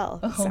very well.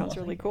 Sounds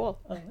really cool.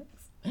 Oh,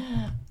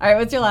 all right,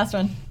 what's your last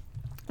one?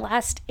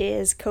 Last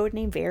is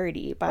Codename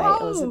Verity by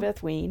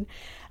Elizabeth Wein,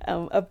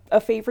 a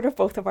favorite of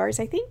both of ours,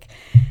 I think.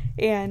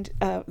 And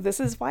this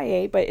is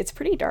YA, but it's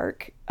pretty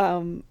dark,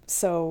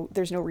 so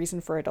there's no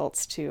reason for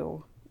adults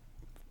to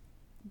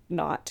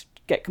not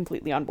get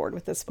completely on board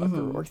with this book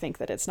or think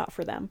that it's not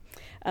for them.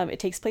 It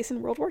takes place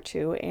in World War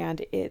II,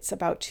 and it's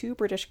about two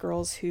British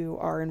girls who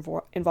are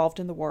involved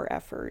in the war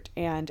effort.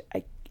 And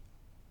I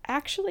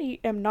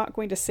actually am not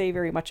going to say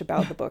very much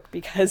about the book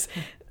because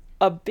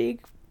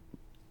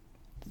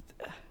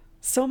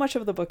so much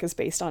of the book is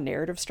based on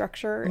narrative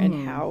structure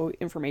and how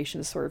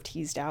information is sort of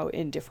teased out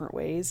in different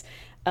ways.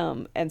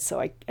 And so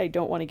I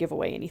don't want to give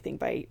away anything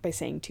by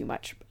saying too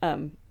much.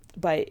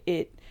 But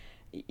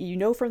you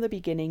know from the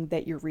beginning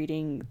that you're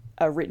reading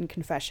a written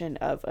confession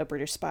of a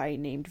British spy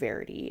named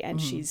Verity,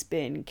 and she's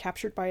been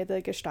captured by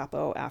the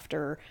Gestapo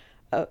after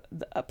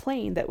a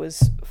plane that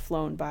was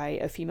flown by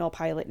a female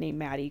pilot named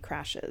Maddie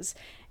crashes.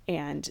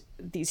 And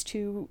these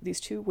two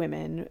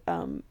women,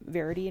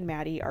 Verity and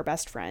Maddie, are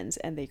best friends,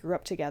 and they grew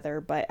up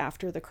together. But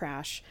after the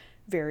crash,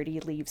 Verity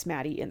leaves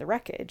Maddie in the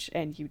wreckage,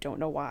 and you don't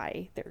know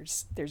why.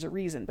 There's a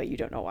reason, but you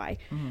don't know why.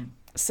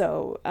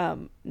 So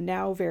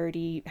now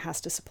Verity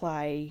has to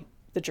supply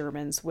the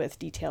Germans with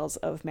details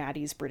of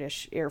Maddie's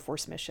British Air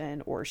Force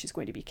mission, or she's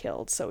going to be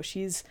killed. So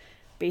she's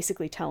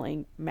basically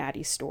telling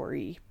Maddie's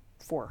story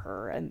for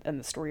her, and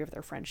the story of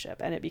their friendship,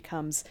 and it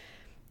becomes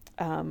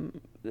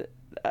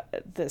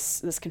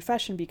this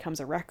confession becomes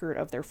a record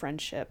of their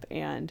friendship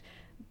and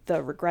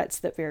the regrets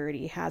that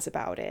Verity has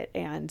about it,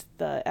 and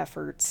the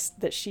efforts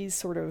that she's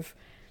sort of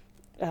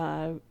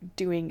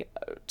doing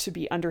to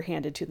be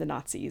underhanded to the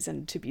Nazis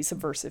and to be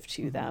subversive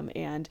to them,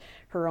 and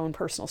her own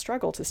personal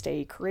struggle to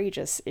stay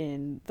courageous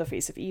in the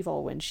face of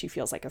evil when she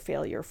feels like a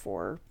failure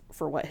for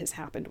what has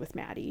happened with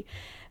Maddie.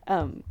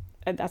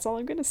 And that's all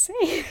I'm going to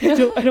say. I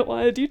don't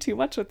want to do too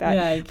much with that.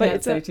 Yeah, you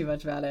can't say too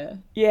much about it.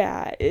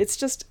 Yeah,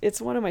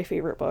 it's one of my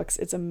favorite books.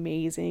 It's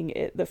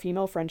amazing. The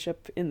female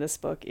friendship in this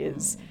book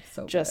is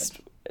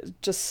just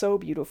so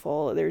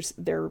beautiful.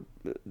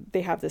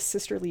 They have this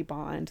sisterly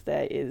bond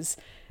that is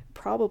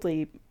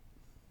probably,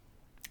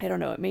 I don't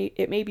know,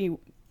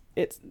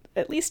 it's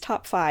at least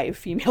top 5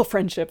 female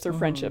friendships or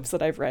friendships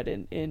that I've read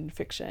in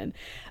fiction.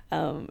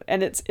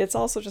 And it's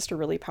also just a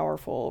really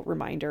powerful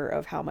reminder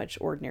of how much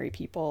ordinary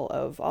people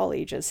of all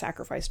ages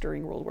sacrificed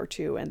during World War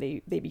II, and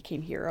they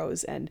became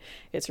heroes. And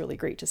it's really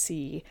great to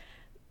see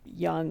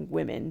young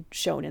women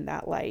shown in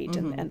that light,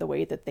 and the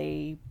way that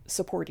they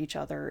support each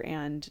other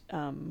and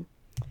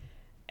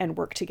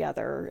work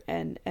together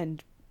and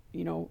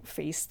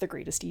face the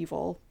greatest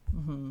evil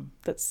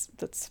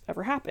that's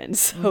ever happened.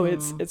 So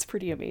it's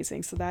pretty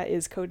amazing. So that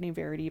is Codename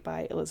Verity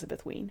by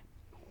Elizabeth Wein.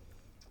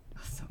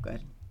 So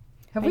good.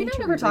 Have we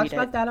never talked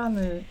about that on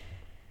the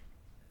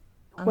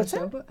What's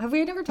show? that? Have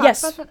we never talked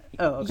about that?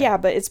 Oh, okay. Yeah,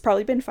 but it's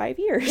probably been 5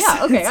 years.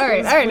 Yeah, okay, all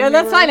right. No,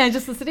 that's fine. I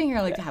just was sitting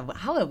here like,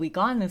 how have we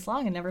gone this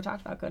long and never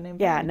talked about Codename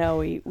Verity? Yeah, no,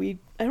 we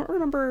I don't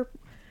remember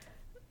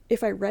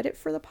if I read it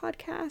for the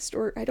podcast,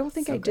 or I don't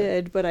think I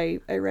did, but I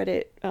read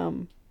it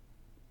a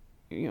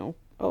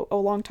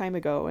long time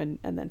ago and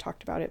then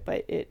talked about it,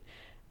 but it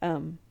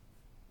and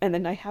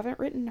then I haven't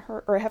read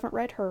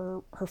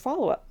her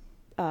follow-up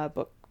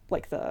book,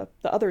 like the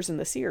others in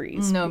the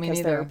series. No, me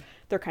neither.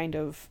 They're kind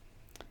of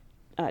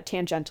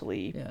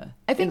tangentially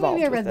I think involved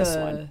maybe I read with this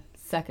the one.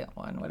 second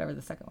one, whatever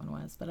the second one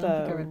was, but I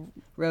don't think I read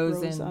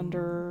Rose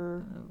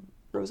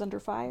Under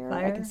Fire.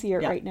 I can see it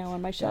right now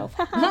on my shelf.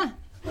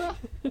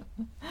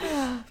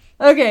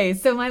 Okay,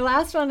 so my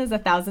last one is A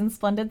Thousand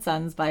Splendid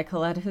Suns by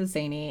Khaled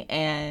Hosseini,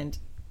 and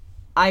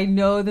I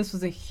know this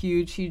was a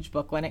huge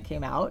book when it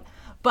came out,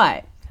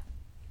 but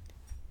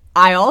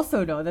I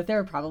also know that there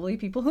are probably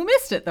people who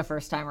missed it the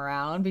first time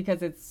around,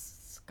 because it's,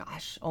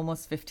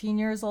 almost 15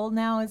 years old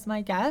now is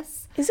my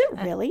guess. Is it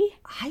really?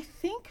 I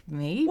think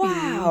maybe.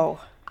 Wow.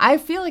 I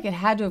feel like it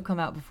had to have come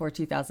out before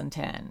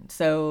 2010,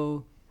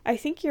 so... I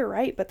think you're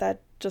right, but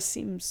that just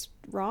seems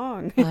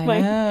wrong in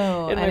my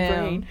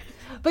brain.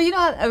 But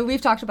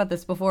we've talked about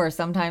this before.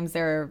 Sometimes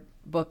there are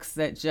books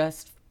that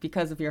just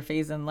because of your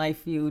phase in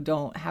life you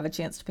don't have a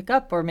chance to pick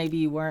up, or maybe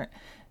you weren't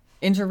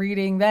into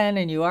reading then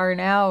and you are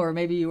now, or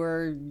maybe you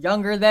were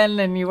younger then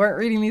and you weren't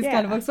reading these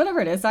kind of books,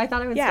 whatever it is. So I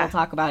thought I would still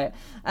talk about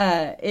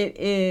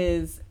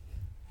it.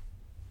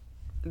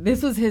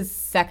 This was his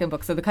second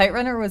book. So The Kite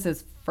Runner was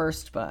his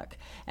first book,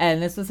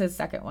 and this was his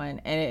second one.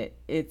 And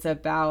it's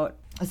about,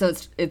 so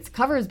its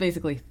cover is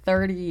basically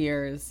 30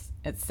 years.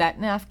 It's set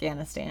in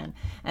Afghanistan,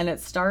 and it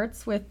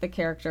starts with the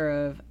character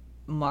of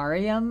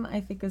Mariam,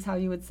 I think is how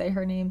you would say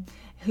her name,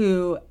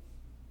 who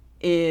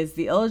is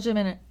the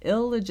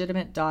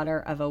illegitimate daughter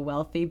of a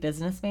wealthy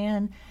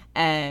businessman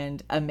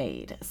and a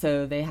maid.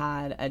 So they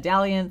had a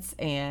dalliance,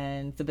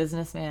 and the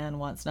businessman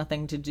wants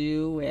nothing to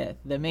do with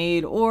the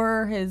maid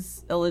or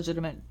his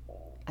illegitimate,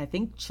 I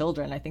think,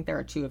 children. I think there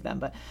are 2 of them,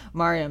 but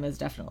Mariam is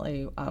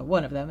definitely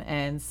one of them.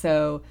 And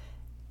so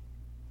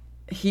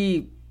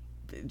he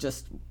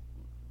just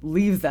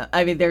leaves them.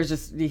 I mean,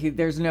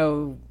 there's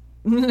no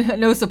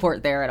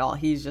support there at all.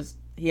 He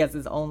has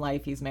his own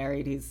life. He's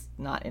married. He's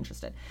not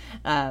interested.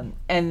 And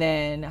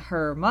then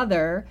her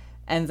mother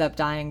ends up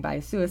dying by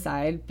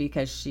suicide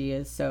because she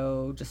is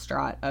so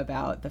distraught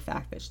about the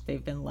fact that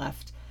they've been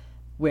left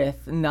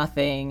with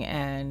nothing,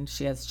 and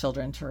she has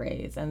children to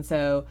raise. And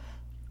so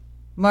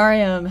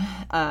Mariam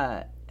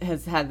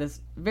has had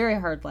this very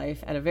hard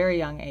life at a very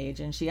young age,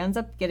 and she ends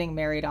up getting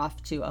married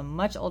off to a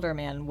much older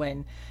man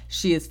when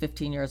she is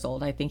 15 years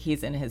old. I think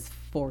he's in his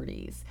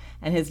 40s,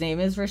 and his name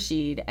is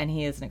Rashid, and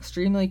he is an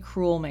extremely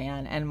cruel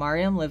man, and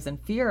Mariam lives in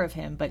fear of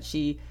him, but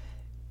she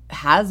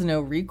has no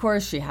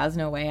recourse. She has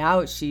no way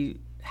out. She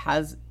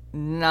has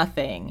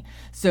nothing.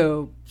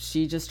 So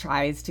she just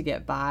tries to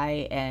get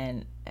by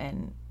and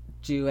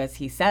do as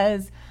he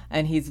says,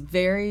 and he's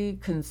very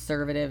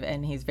conservative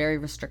and he's very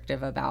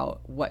restrictive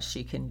about what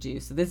she can do.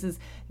 So this is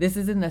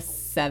in the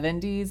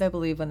 70s, I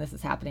believe, when this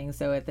is happening.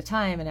 So at the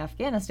time in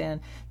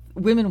Afghanistan,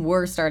 women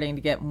were starting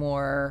to get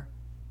more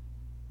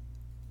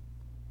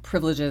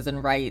privileges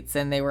and rights,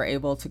 and they were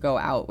able to go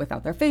out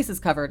without their faces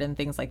covered and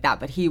things like that.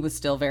 But he was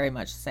still very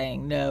much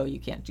saying, no, you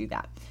can't do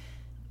that.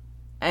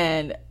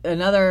 And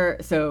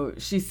so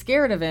she's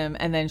scared of him,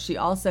 and then she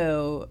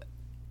also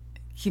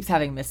keeps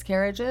having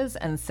miscarriages,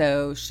 and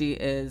so she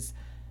is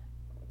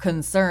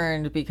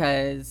concerned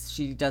because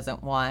she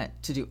doesn't want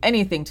to do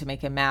anything to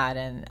make him mad,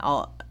 and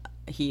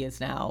he's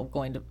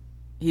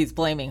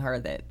blaming her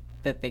that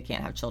they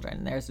can't have children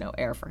and there's no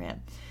heir for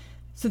him.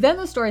 So then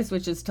the story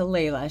switches to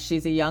Layla.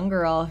 She's a young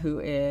girl who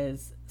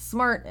is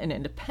smart and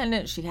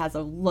independent. She has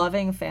a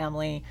loving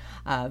family,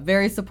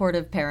 very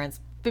supportive parents,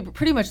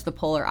 pretty much the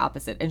polar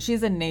opposite. And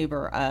she's a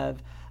neighbor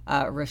of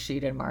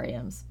Rashid and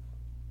Mariam's.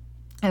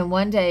 And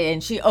one day,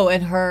 she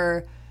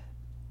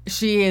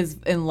is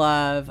in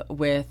love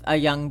with a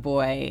young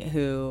boy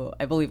who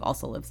I believe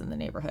also lives in the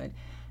neighborhood.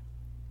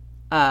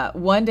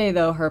 One day,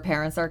 though, her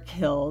parents are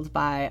killed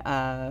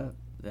by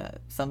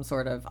some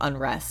sort of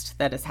unrest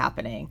that is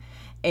happening.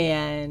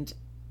 And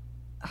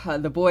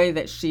the boy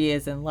that she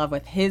is in love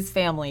with, his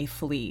family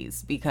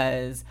flees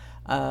because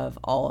of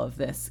all of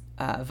this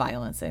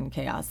violence and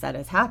chaos that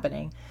is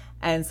happening.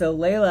 And so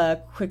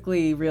Layla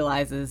quickly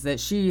realizes that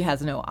she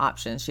has no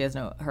options.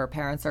 Her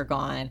parents are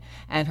gone,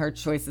 and her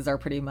choices are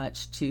pretty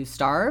much to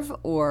starve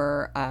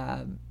or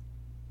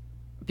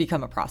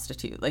become a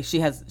prostitute. Like she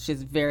has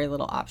very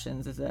little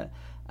options as a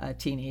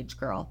teenage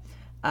girl.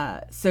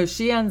 So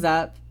she ends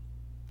up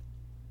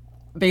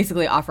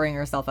basically offering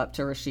herself up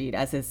to Rashid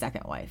as his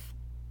second wife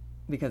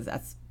because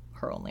that's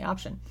her only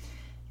option.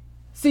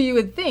 So you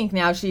would think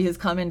now she has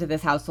come into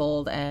this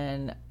household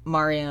and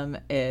Mariam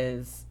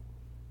is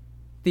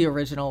the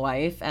original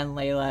wife and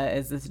Layla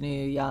is this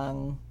new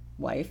young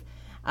wife.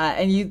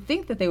 And you'd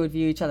think that they would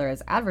view each other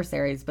as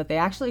adversaries, but they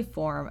actually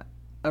form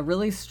a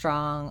really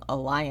strong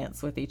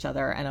alliance with each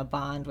other and a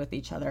bond with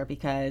each other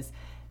because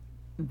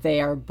they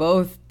are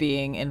both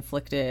being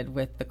inflicted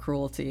with the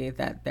cruelty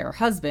that their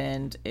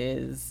husband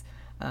is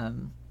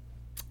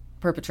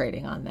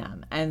perpetrating on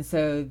them. And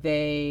so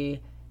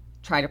they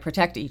try to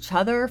protect each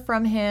other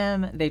from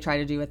him. They try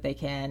to do what they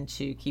can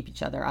to keep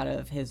each other out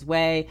of his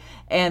way,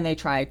 and they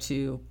try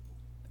to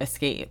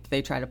escape.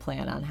 They try to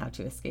plan on how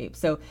to escape.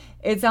 So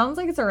it sounds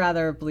like it's a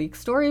rather bleak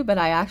story, but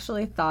I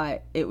actually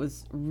thought it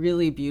was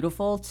really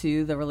beautiful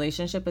too. The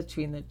relationship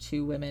between the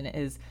two women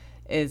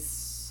is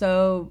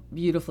so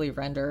beautifully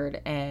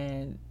rendered,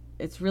 and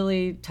it's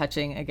really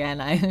touching.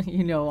 Again,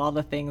 all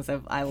the things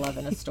I love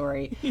in a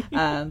story,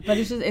 but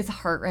it's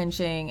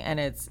heart-wrenching and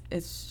it's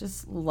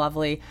just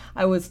lovely.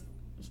 I was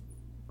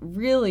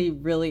really,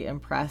 really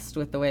impressed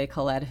with the way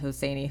Khaled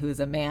Hosseini, who's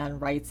a man,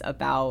 writes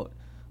about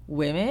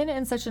women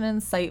in such an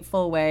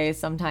insightful way.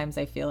 Sometimes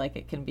I feel like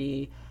it can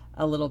be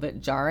a little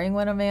bit jarring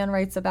when a man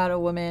writes about a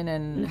woman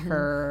and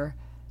her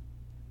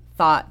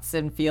thoughts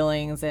and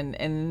feelings, and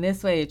in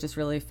this way it just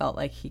really felt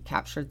like he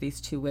captured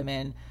these two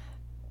women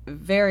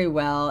very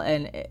well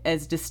and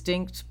as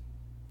distinct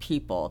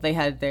people. They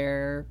had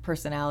their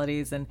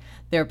personalities and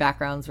their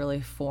backgrounds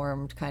really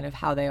formed kind of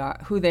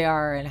who they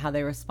are and how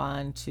they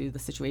respond to the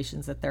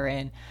situations that they're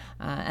in,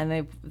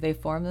 and they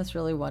form this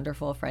really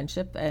wonderful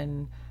friendship.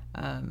 And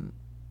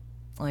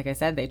like I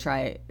said,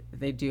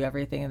 they do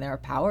everything in their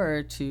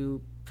power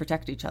to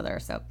protect each other.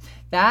 So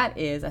that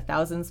is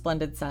 1,000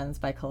 Splendid Suns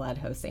by Khaled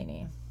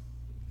Hosseini.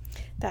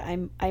 That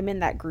I'm in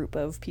that group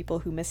of people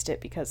who missed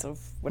it because of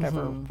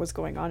whatever was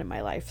going on in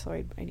my life. So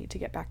I need to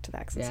get back to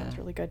that because it sounds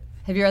really good.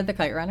 Have you read The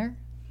Kite Runner?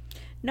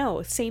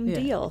 No, same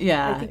deal.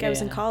 Yeah, I think I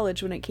was in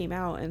college when it came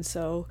out, and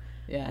so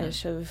I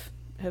just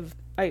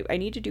I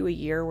need to do a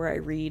year where I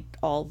read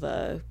all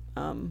the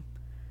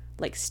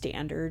like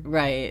standard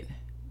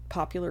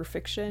popular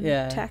fiction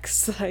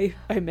texts I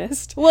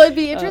missed. Well, it'd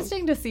be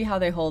interesting to see how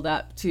they hold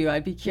up too.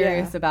 I'd be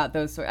curious about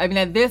those I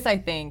mean, this I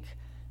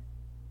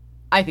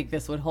think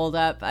this would hold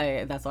up.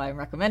 That's why I'm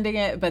recommending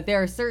it. But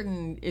there are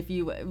certain, if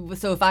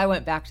I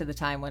went back to the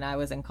time when I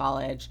was in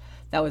college,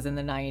 that was in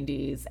the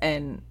 90s,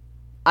 and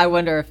I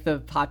wonder if the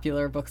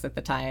popular books at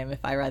the time, if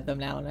I read them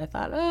now and I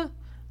thought,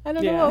 I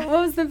don't know, what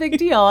was the big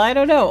deal? I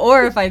don't know.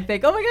 Or if I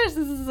think, oh my gosh,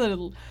 this is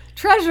a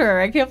treasure.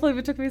 I can't believe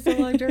it took me so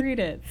long to read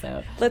it.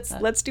 So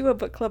let's do a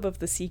book club of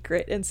The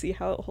Secret and see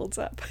how it holds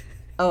up.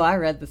 Oh, I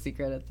read The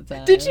Secret at the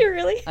time. Did you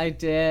really? I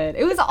did.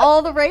 It was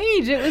all the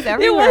rage. It was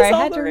everywhere. I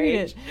had to read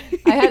it.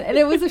 And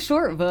it was a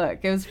short book.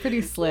 It was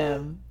pretty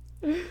slim.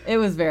 It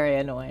was very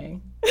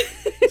annoying.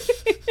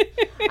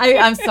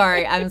 I'm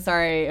sorry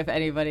if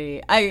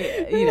anybody.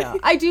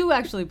 I do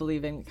actually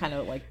believe in kind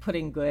of like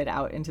putting good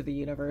out into the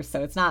universe.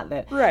 So it's not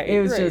that. Right.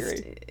 It was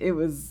It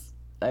was.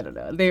 I don't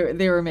know.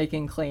 They were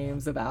making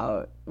claims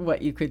about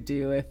what you could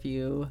do if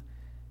you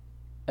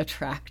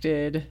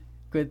attracted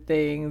good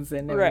things,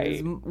 and it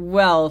was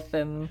wealth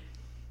and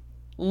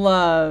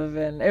love,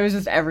 and it was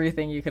just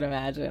everything you could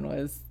imagine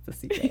was The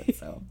Secret.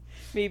 So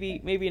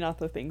maybe not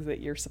the things that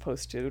you're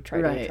supposed to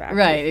try to attract.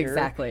 Right,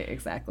 exactly.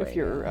 If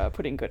you're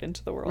putting good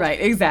into the world. Right,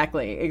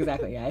 exactly.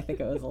 Yeah, I think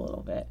it was a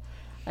little bit.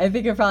 I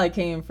think it probably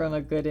came from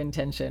a good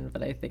intention,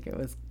 but I think it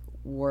was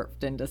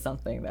warped into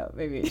something that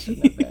maybe it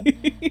shouldn't have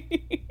been.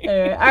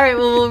 Anyway, all right,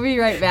 well, we'll be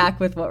right back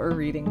with what we're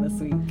reading this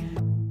week.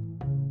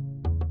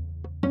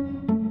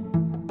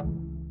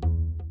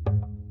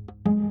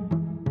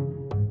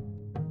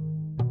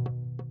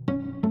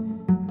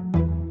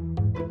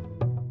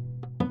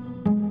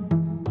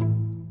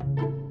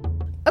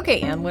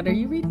 Okay, Anne, what are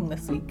you reading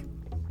this week?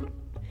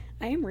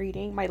 I am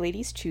reading My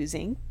Lady's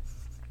Choosing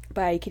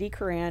by Kitty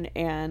Curran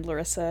and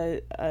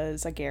Larissa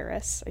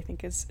Zagaris, I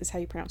think is how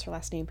you pronounce her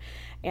last name.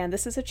 And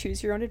this is a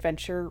choose your own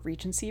adventure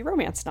Regency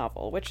romance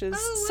novel, which is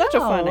such a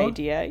fun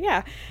idea.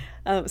 Yeah.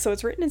 So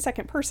it's written in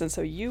second person,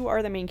 so you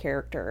are the main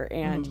character,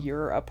 and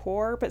you're a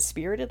poor but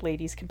spirited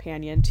lady's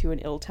companion to an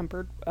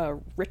ill-tempered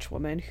rich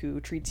woman who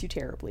treats you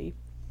terribly.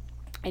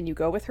 And you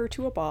go with her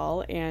to a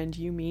ball, and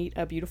you meet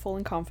a beautiful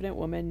and confident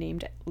woman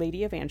named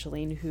Lady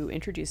Evangeline, who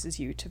introduces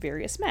you to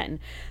various men.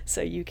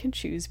 So you can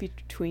choose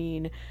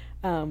between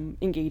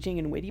engaging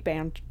in witty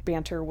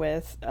banter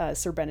with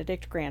Sir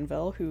Benedict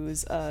Granville,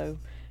 who's a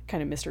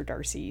kind of Mr.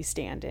 Darcy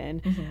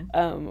stand-in,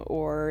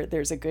 or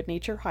there's a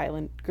good-natured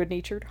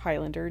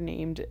Highlander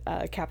named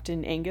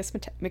Captain Angus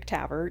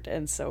McTavish,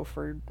 and so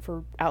for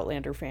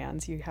Outlander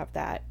fans, you have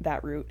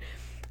that route.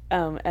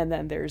 And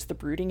then there's the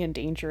brooding and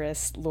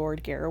dangerous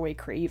Lord Garraway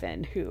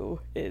Craven, who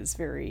is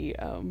very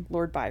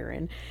Lord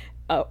Byron.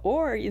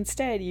 Or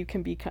instead, you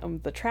can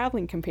become the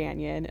traveling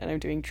companion, and I'm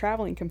doing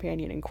traveling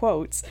companion in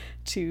quotes,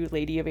 to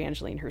Lady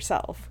Evangeline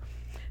herself.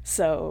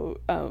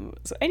 So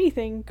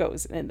anything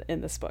goes in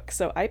this book.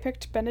 So I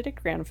picked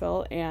Benedict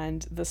Granville,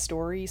 and the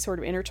story sort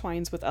of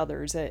intertwines with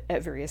others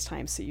at various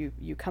times. So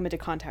you come into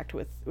contact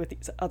with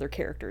these other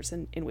characters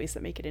in ways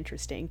that make it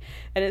interesting.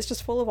 And it's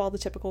just full of all the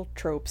typical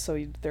tropes.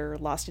 So there are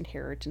lost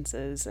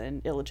inheritances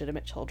and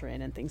illegitimate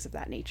children and things of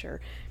that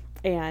nature.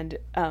 And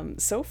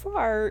so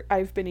far,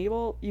 I've been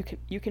able,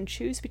 you can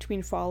choose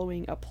between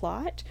following a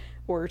plot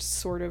or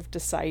sort of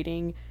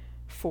deciding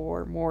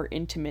for more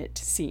intimate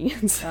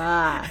scenes.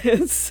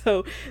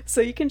 So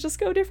you can just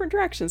go different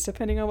directions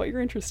depending on what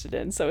you're interested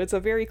in. So it's a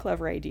very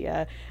clever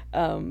idea,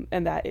 and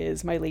that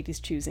is My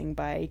Lady's Choosing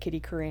by Kitty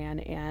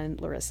Curran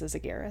and Larissa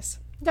Zagaris.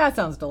 That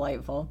sounds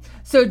delightful.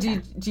 So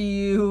do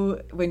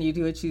you, when you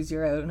do a choose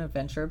your own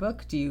adventure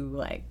book, do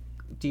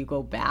you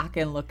go back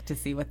and look to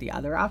see what the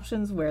other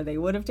options, where they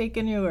would have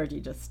taken you, or do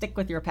you just stick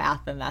with your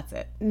path and that's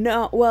it?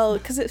 No, well,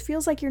 because it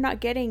feels like you're not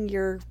getting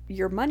your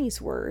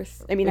money's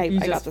worth. I mean, I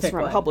got this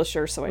from a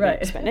publisher, so I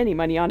didn't spend any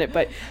money on it.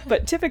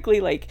 But typically,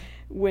 like,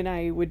 when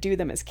I would do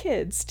them as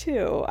kids,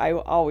 too, I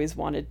always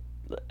wanted,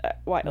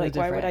 why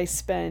would I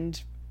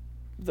spend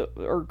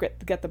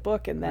get the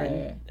book and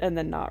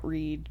then not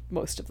read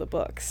most of the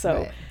book?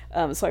 So,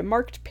 so I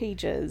marked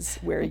pages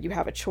where you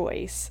have a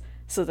choice,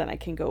 so then I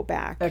can go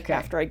back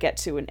after I get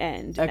to an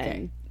end.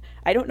 And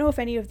I don't know if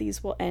any of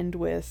these will end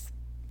with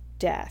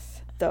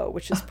death, though,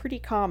 which is pretty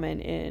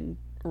common in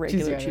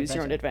regular choose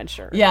your own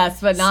adventure.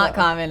 Yes, but not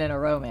common in a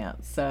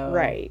romance. So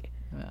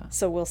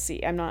So we'll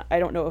see. I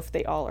don't know if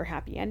they all are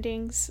happy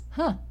endings.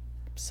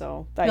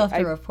 So you'll have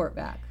to report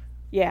back.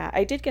 Yeah,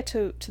 I did get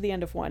to the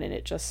end of one, and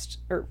it just,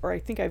 or I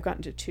think I've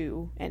gotten to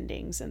two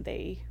endings, and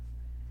they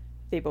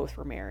both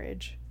were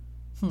marriage.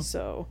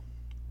 So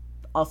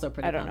also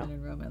pretty common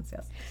in romance,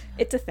 yes.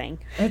 It's a thing.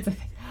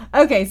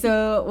 Okay,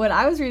 so what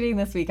I was reading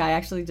this week, I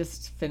actually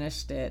just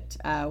finished it,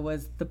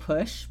 was The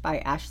Push by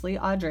Ashley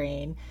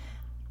Audrain.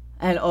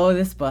 And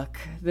this book.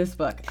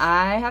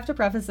 I have to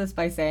preface this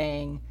by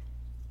saying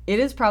it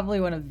is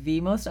probably one of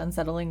the most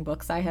unsettling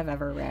books I have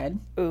ever read.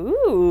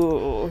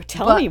 Ooh,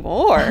 tell me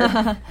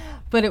more.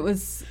 But it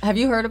was, have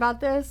you heard about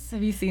this?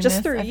 Have you seen just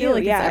this? Through I you, feel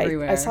like yeah. It's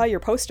everywhere. I saw your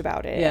post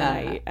about it,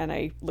 and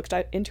I looked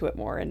into it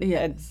more, and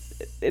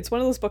it's one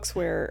of those books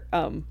where,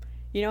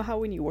 you know how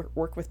when you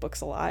work with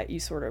books a lot, you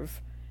sort of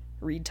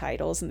read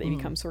titles and they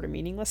become sort of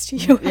meaningless to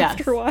you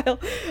after a while.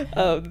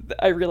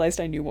 I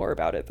realized I knew more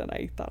about it than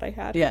I thought I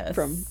had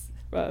from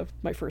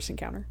my first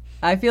encounter.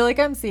 I feel like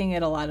I'm seeing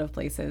it a lot of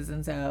places,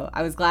 and so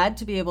I was glad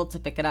to be able to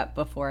pick it up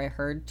before I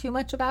heard too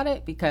much about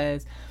it,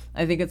 because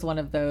I think it's one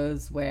of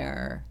those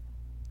where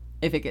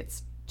if it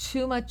gets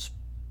too much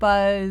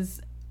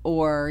buzz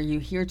or you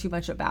hear too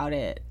much about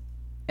it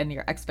and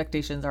your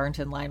expectations aren't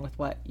in line with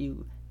what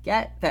you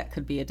get, that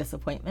could be a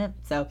disappointment.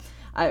 So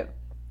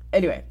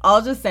anyway,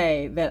 I'll just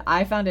say that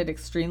I found it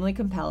extremely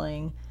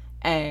compelling,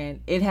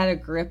 and it had a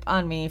grip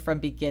on me from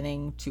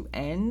beginning to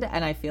end,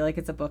 and I feel like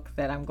it's a book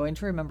that I'm going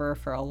to remember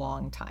for a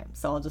long time.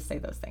 So I'll just say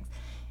those things.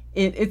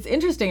 It's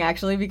interesting,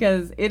 actually,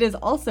 because it is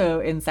also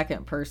in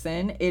second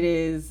person. It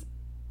is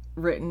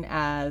written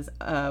as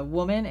a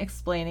woman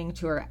explaining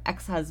to her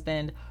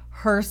ex-husband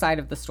her side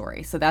of the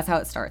story. So that's how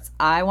it starts.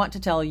 I want to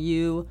tell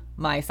you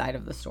my side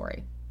of the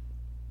story.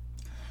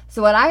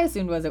 So what I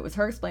assumed was it was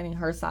her explaining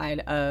her side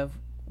of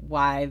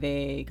why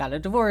they got a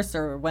divorce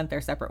or went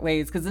their separate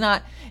ways, because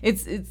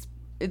it's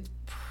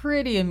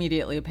pretty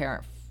immediately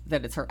apparent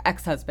that it's her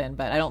ex-husband,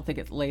 but I don't think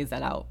it lays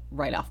that out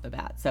right off the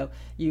bat. So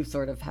you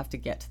sort of have to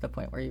get to the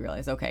point where you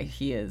realize, okay,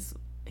 he is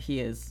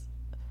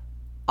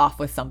off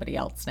with somebody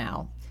else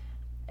now,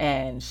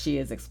 and she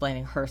is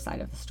explaining her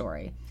side of the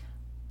story.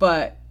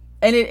 But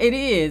that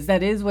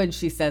is when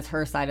she says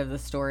her side of the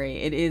story,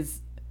 it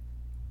is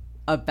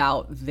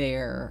about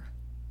their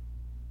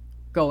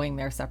going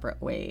their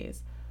separate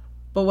ways.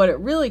 But what it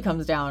really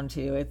comes down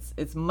to,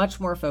 it's much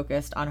more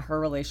focused on her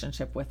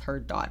relationship with her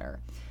daughter.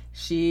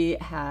 She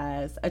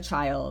has a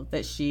child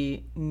that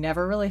she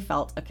never really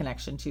felt a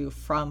connection to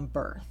from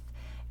birth,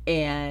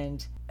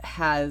 and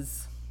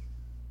has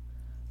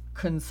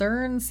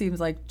concern seems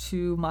like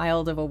too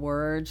mild of a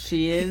word.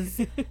 She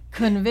is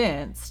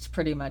convinced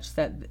pretty much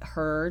that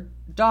her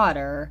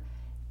daughter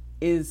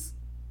is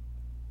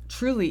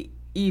truly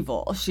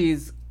evil.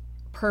 She's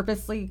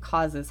purposely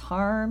causes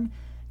harm.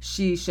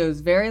 She shows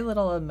very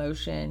little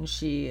emotion.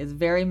 She is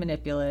very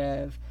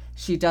manipulative.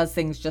 She does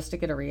things just to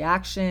get a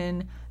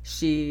reaction.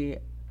 She,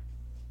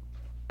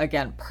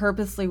 again,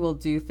 purposely will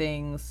do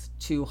things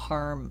to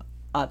harm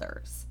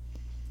others.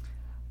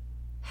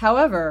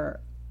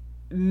 However,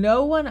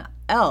 no one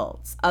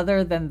else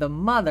other than the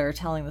mother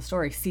telling the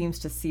story seems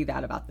to see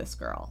that about this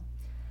girl.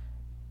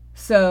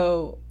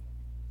 So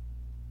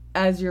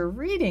as you're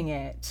reading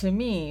it, to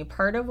me,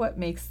 part of what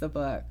makes the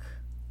book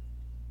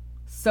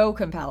so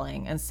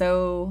compelling and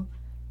so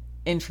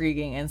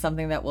intriguing and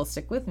something that will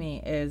stick with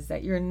me is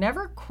that you're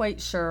never quite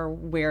sure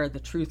where the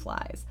truth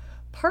lies.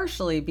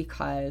 Partially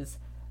because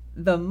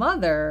the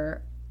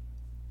mother,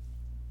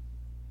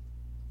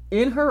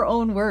 in her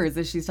own words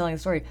as she's telling the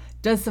story,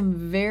 does some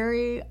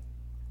very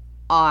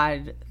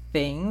odd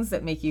things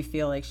that make you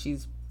feel like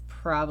she's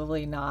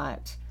probably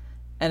not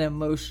an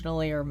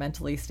emotionally or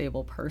mentally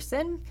stable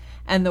person.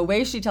 And the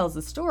way she tells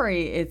the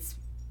story, it's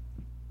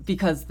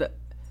because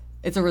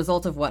it's a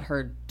result of what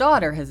her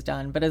daughter has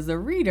done. But as a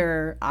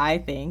reader, I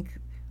think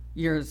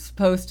you're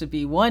supposed to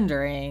be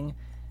wondering,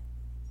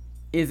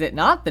 is it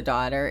not the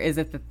daughter? Is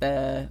it that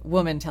the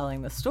woman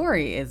telling the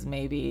story is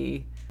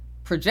maybe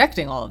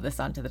projecting all of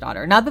this onto the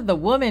daughter? Not that the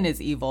woman is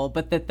evil,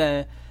 but that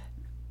the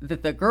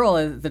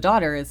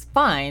daughter is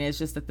fine. It's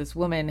just that this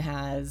woman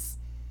has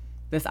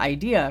this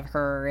idea of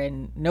her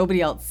and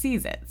nobody else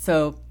sees it.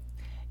 So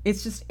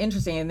it's just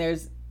interesting. And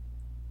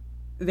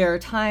there are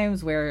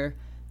times where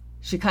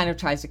she kind of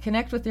tries to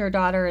connect with your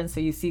daughter, and so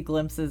you see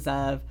glimpses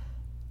of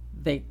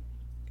they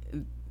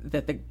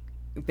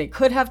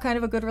could have kind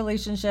of a good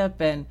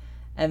relationship, and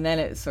then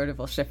it sort of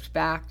will shift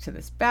back to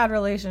this bad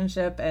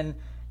relationship, and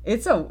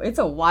it's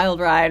a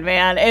wild ride,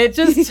 man. It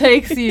just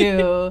takes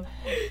you.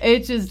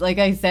 It just, like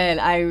I said,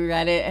 I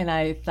read it and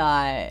I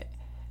thought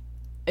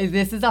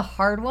this is a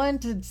hard one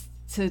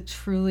to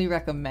truly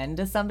recommend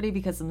to somebody,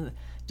 because some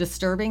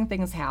disturbing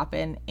things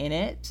happen in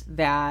it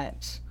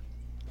that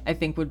I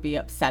think would be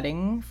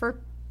upsetting for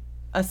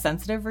a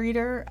sensitive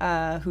reader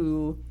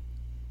who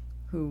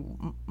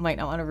might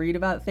not want to read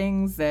about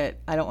things that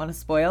I don't want to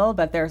spoil,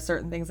 but there are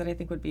certain things that I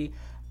think would be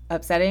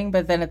upsetting.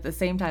 But then at the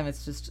same time,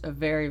 it's just a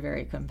very,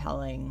 very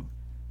compelling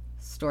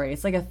story.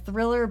 It's like a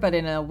thriller, but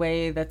in a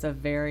way that's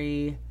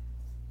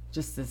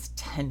just this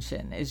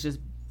tension is just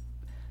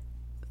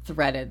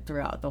threaded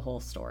throughout the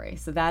whole story.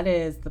 So that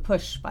is The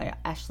Push by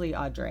Ashley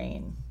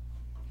Audrain.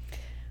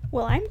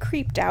 Well, I'm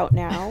creeped out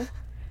now.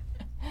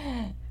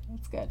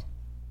 That's good.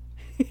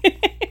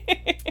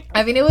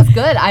 I mean, it was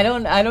good. I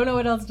don't know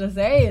what else to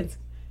say.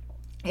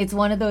 It's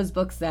one of those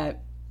books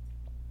that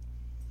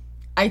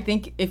I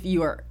think if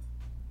you are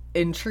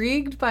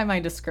intrigued by my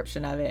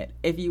description of it,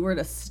 if you were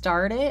to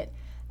start it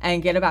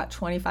and get about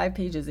 25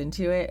 pages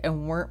into it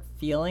and weren't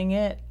feeling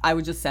it, I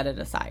would just set it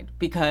aside,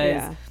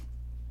 because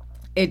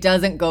it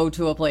doesn't go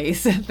to a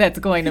place that's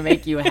going to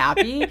make you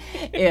happy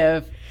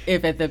if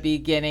at the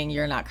beginning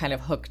you're not kind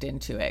of hooked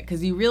into it.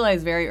 Because you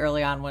realize very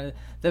early on, when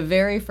the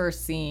very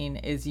first scene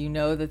is,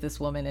 that this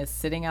woman is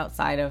sitting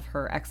outside of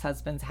her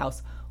ex-husband's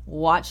house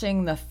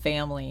watching the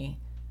family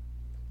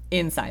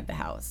inside the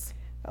house.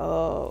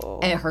 Oh.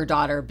 And her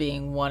daughter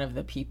being one of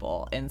the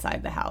people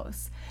inside the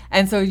house.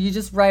 And so you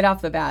just right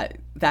off the bat,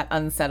 that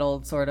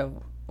unsettled sort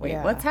of,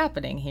 what's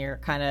happening here?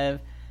 Kind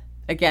of,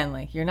 again,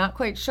 like you're not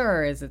quite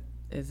sure. Is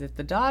it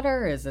the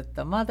daughter? Is it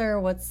the mother?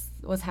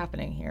 What's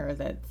happening here?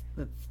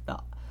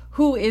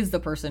 Who is the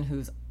person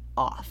who's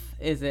off?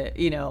 Is it,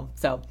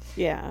 so.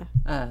 Yeah.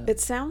 It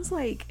sounds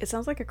like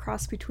a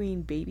cross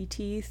between Baby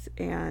Teeth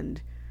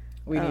and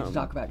We Need to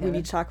Talk About Kevin. We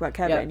Need to Talk About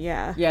Kevin,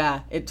 yeah.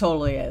 Yeah, it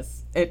totally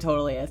is.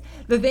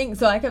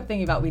 So I kept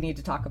thinking about We Need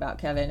to Talk About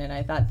Kevin, and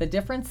I thought the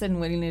difference in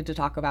We Need to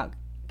Talk About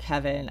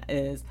Kevin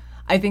is,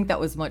 I think that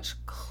was much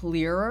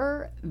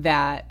clearer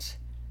that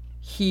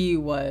he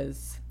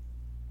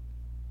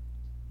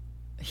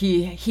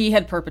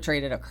had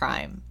perpetrated a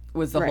crime,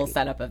 was the whole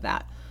setup of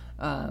that.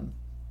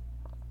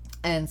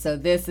 And so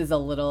this is a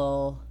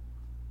little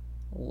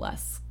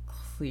less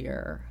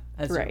clear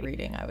as you're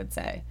reading, I would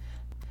say.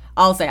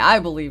 I'll say I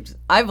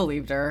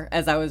believed her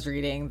as I was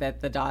reading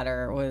that the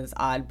daughter was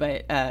odd,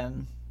 but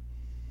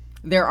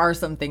there are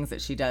some things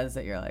that she does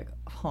that you're like,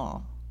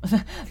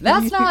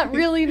 That's not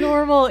really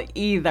normal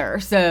either.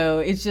 So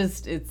it's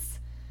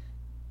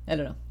I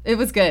don't know. It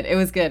was good.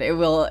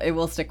 It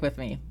will stick with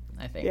me,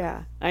 I think.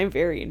 Yeah, I'm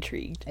very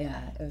intrigued.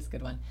 Yeah, it was a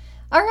good one.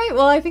 All right,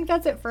 well, I think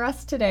that's it for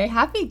us today.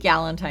 Happy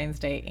Galentine's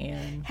Day,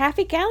 Anne.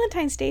 Happy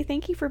Galentine's Day.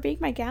 Thank you for being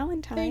my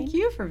Galentine. Thank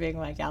you for being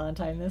my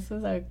Galentine. This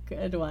was a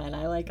good one.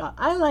 I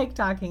like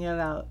talking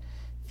about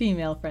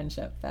female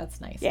friendship.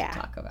 That's nice to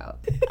talk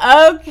about.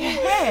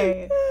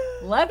 Okay,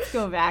 let's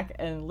go back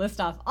and list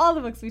off all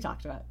the books we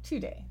talked about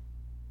today.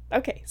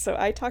 Okay, so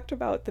I talked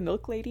about The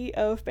Milk Lady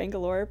of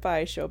Bangalore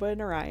by Shobha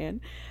Narayan,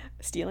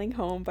 Stealing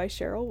Home by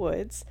Cheryl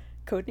Woods,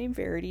 Codename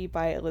Verity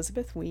by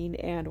Elizabeth Wein,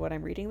 and what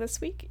I'm reading this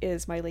week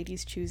is My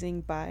Lady's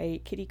Choosing by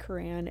Kitty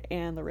Curran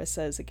and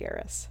Larissa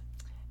Zagaris.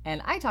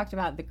 And I talked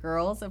about The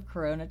Girls of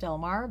Corona Del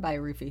Mar by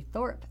Rufi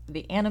Thorpe,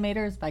 The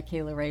Animators by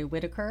Kayla Ray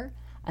Whitaker,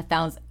 A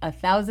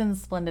Thousand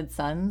Splendid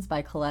Suns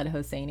by Khaled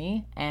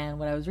Hosseini, and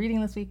what I was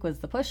reading this week was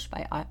The Push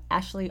by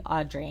Ashley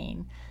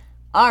Audrain.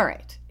 All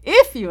right.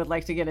 If you would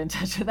like to get in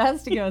touch with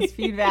us to give us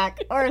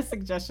feedback or a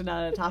suggestion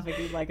on a topic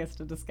you'd like us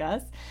to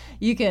discuss,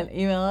 you can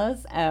email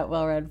us at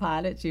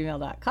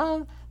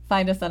wellreadpod@gmail.com.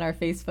 Find us on our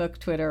Facebook,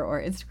 Twitter,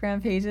 or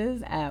Instagram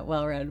pages at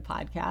Wellread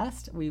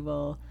Podcast. We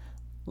will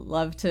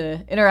love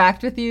to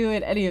interact with you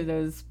at any of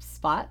those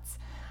spots.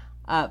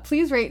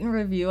 Please rate and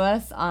review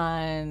us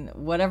on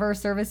whatever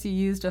service you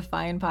use to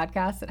find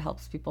podcasts. It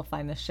helps people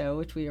find the show,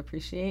 which we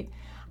appreciate.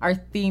 Our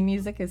theme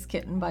music is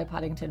Kitten by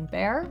Poddington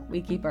Bear.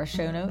 We keep our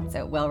show notes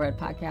at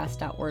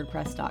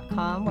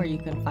wellreadpodcast.wordpress.com, where you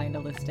can find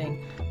a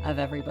listing of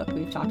every book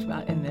we've talked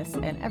about in this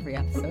and every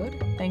episode.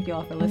 Thank you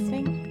all for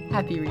listening.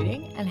 Happy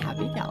reading and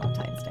happy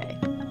Galentine's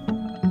Day.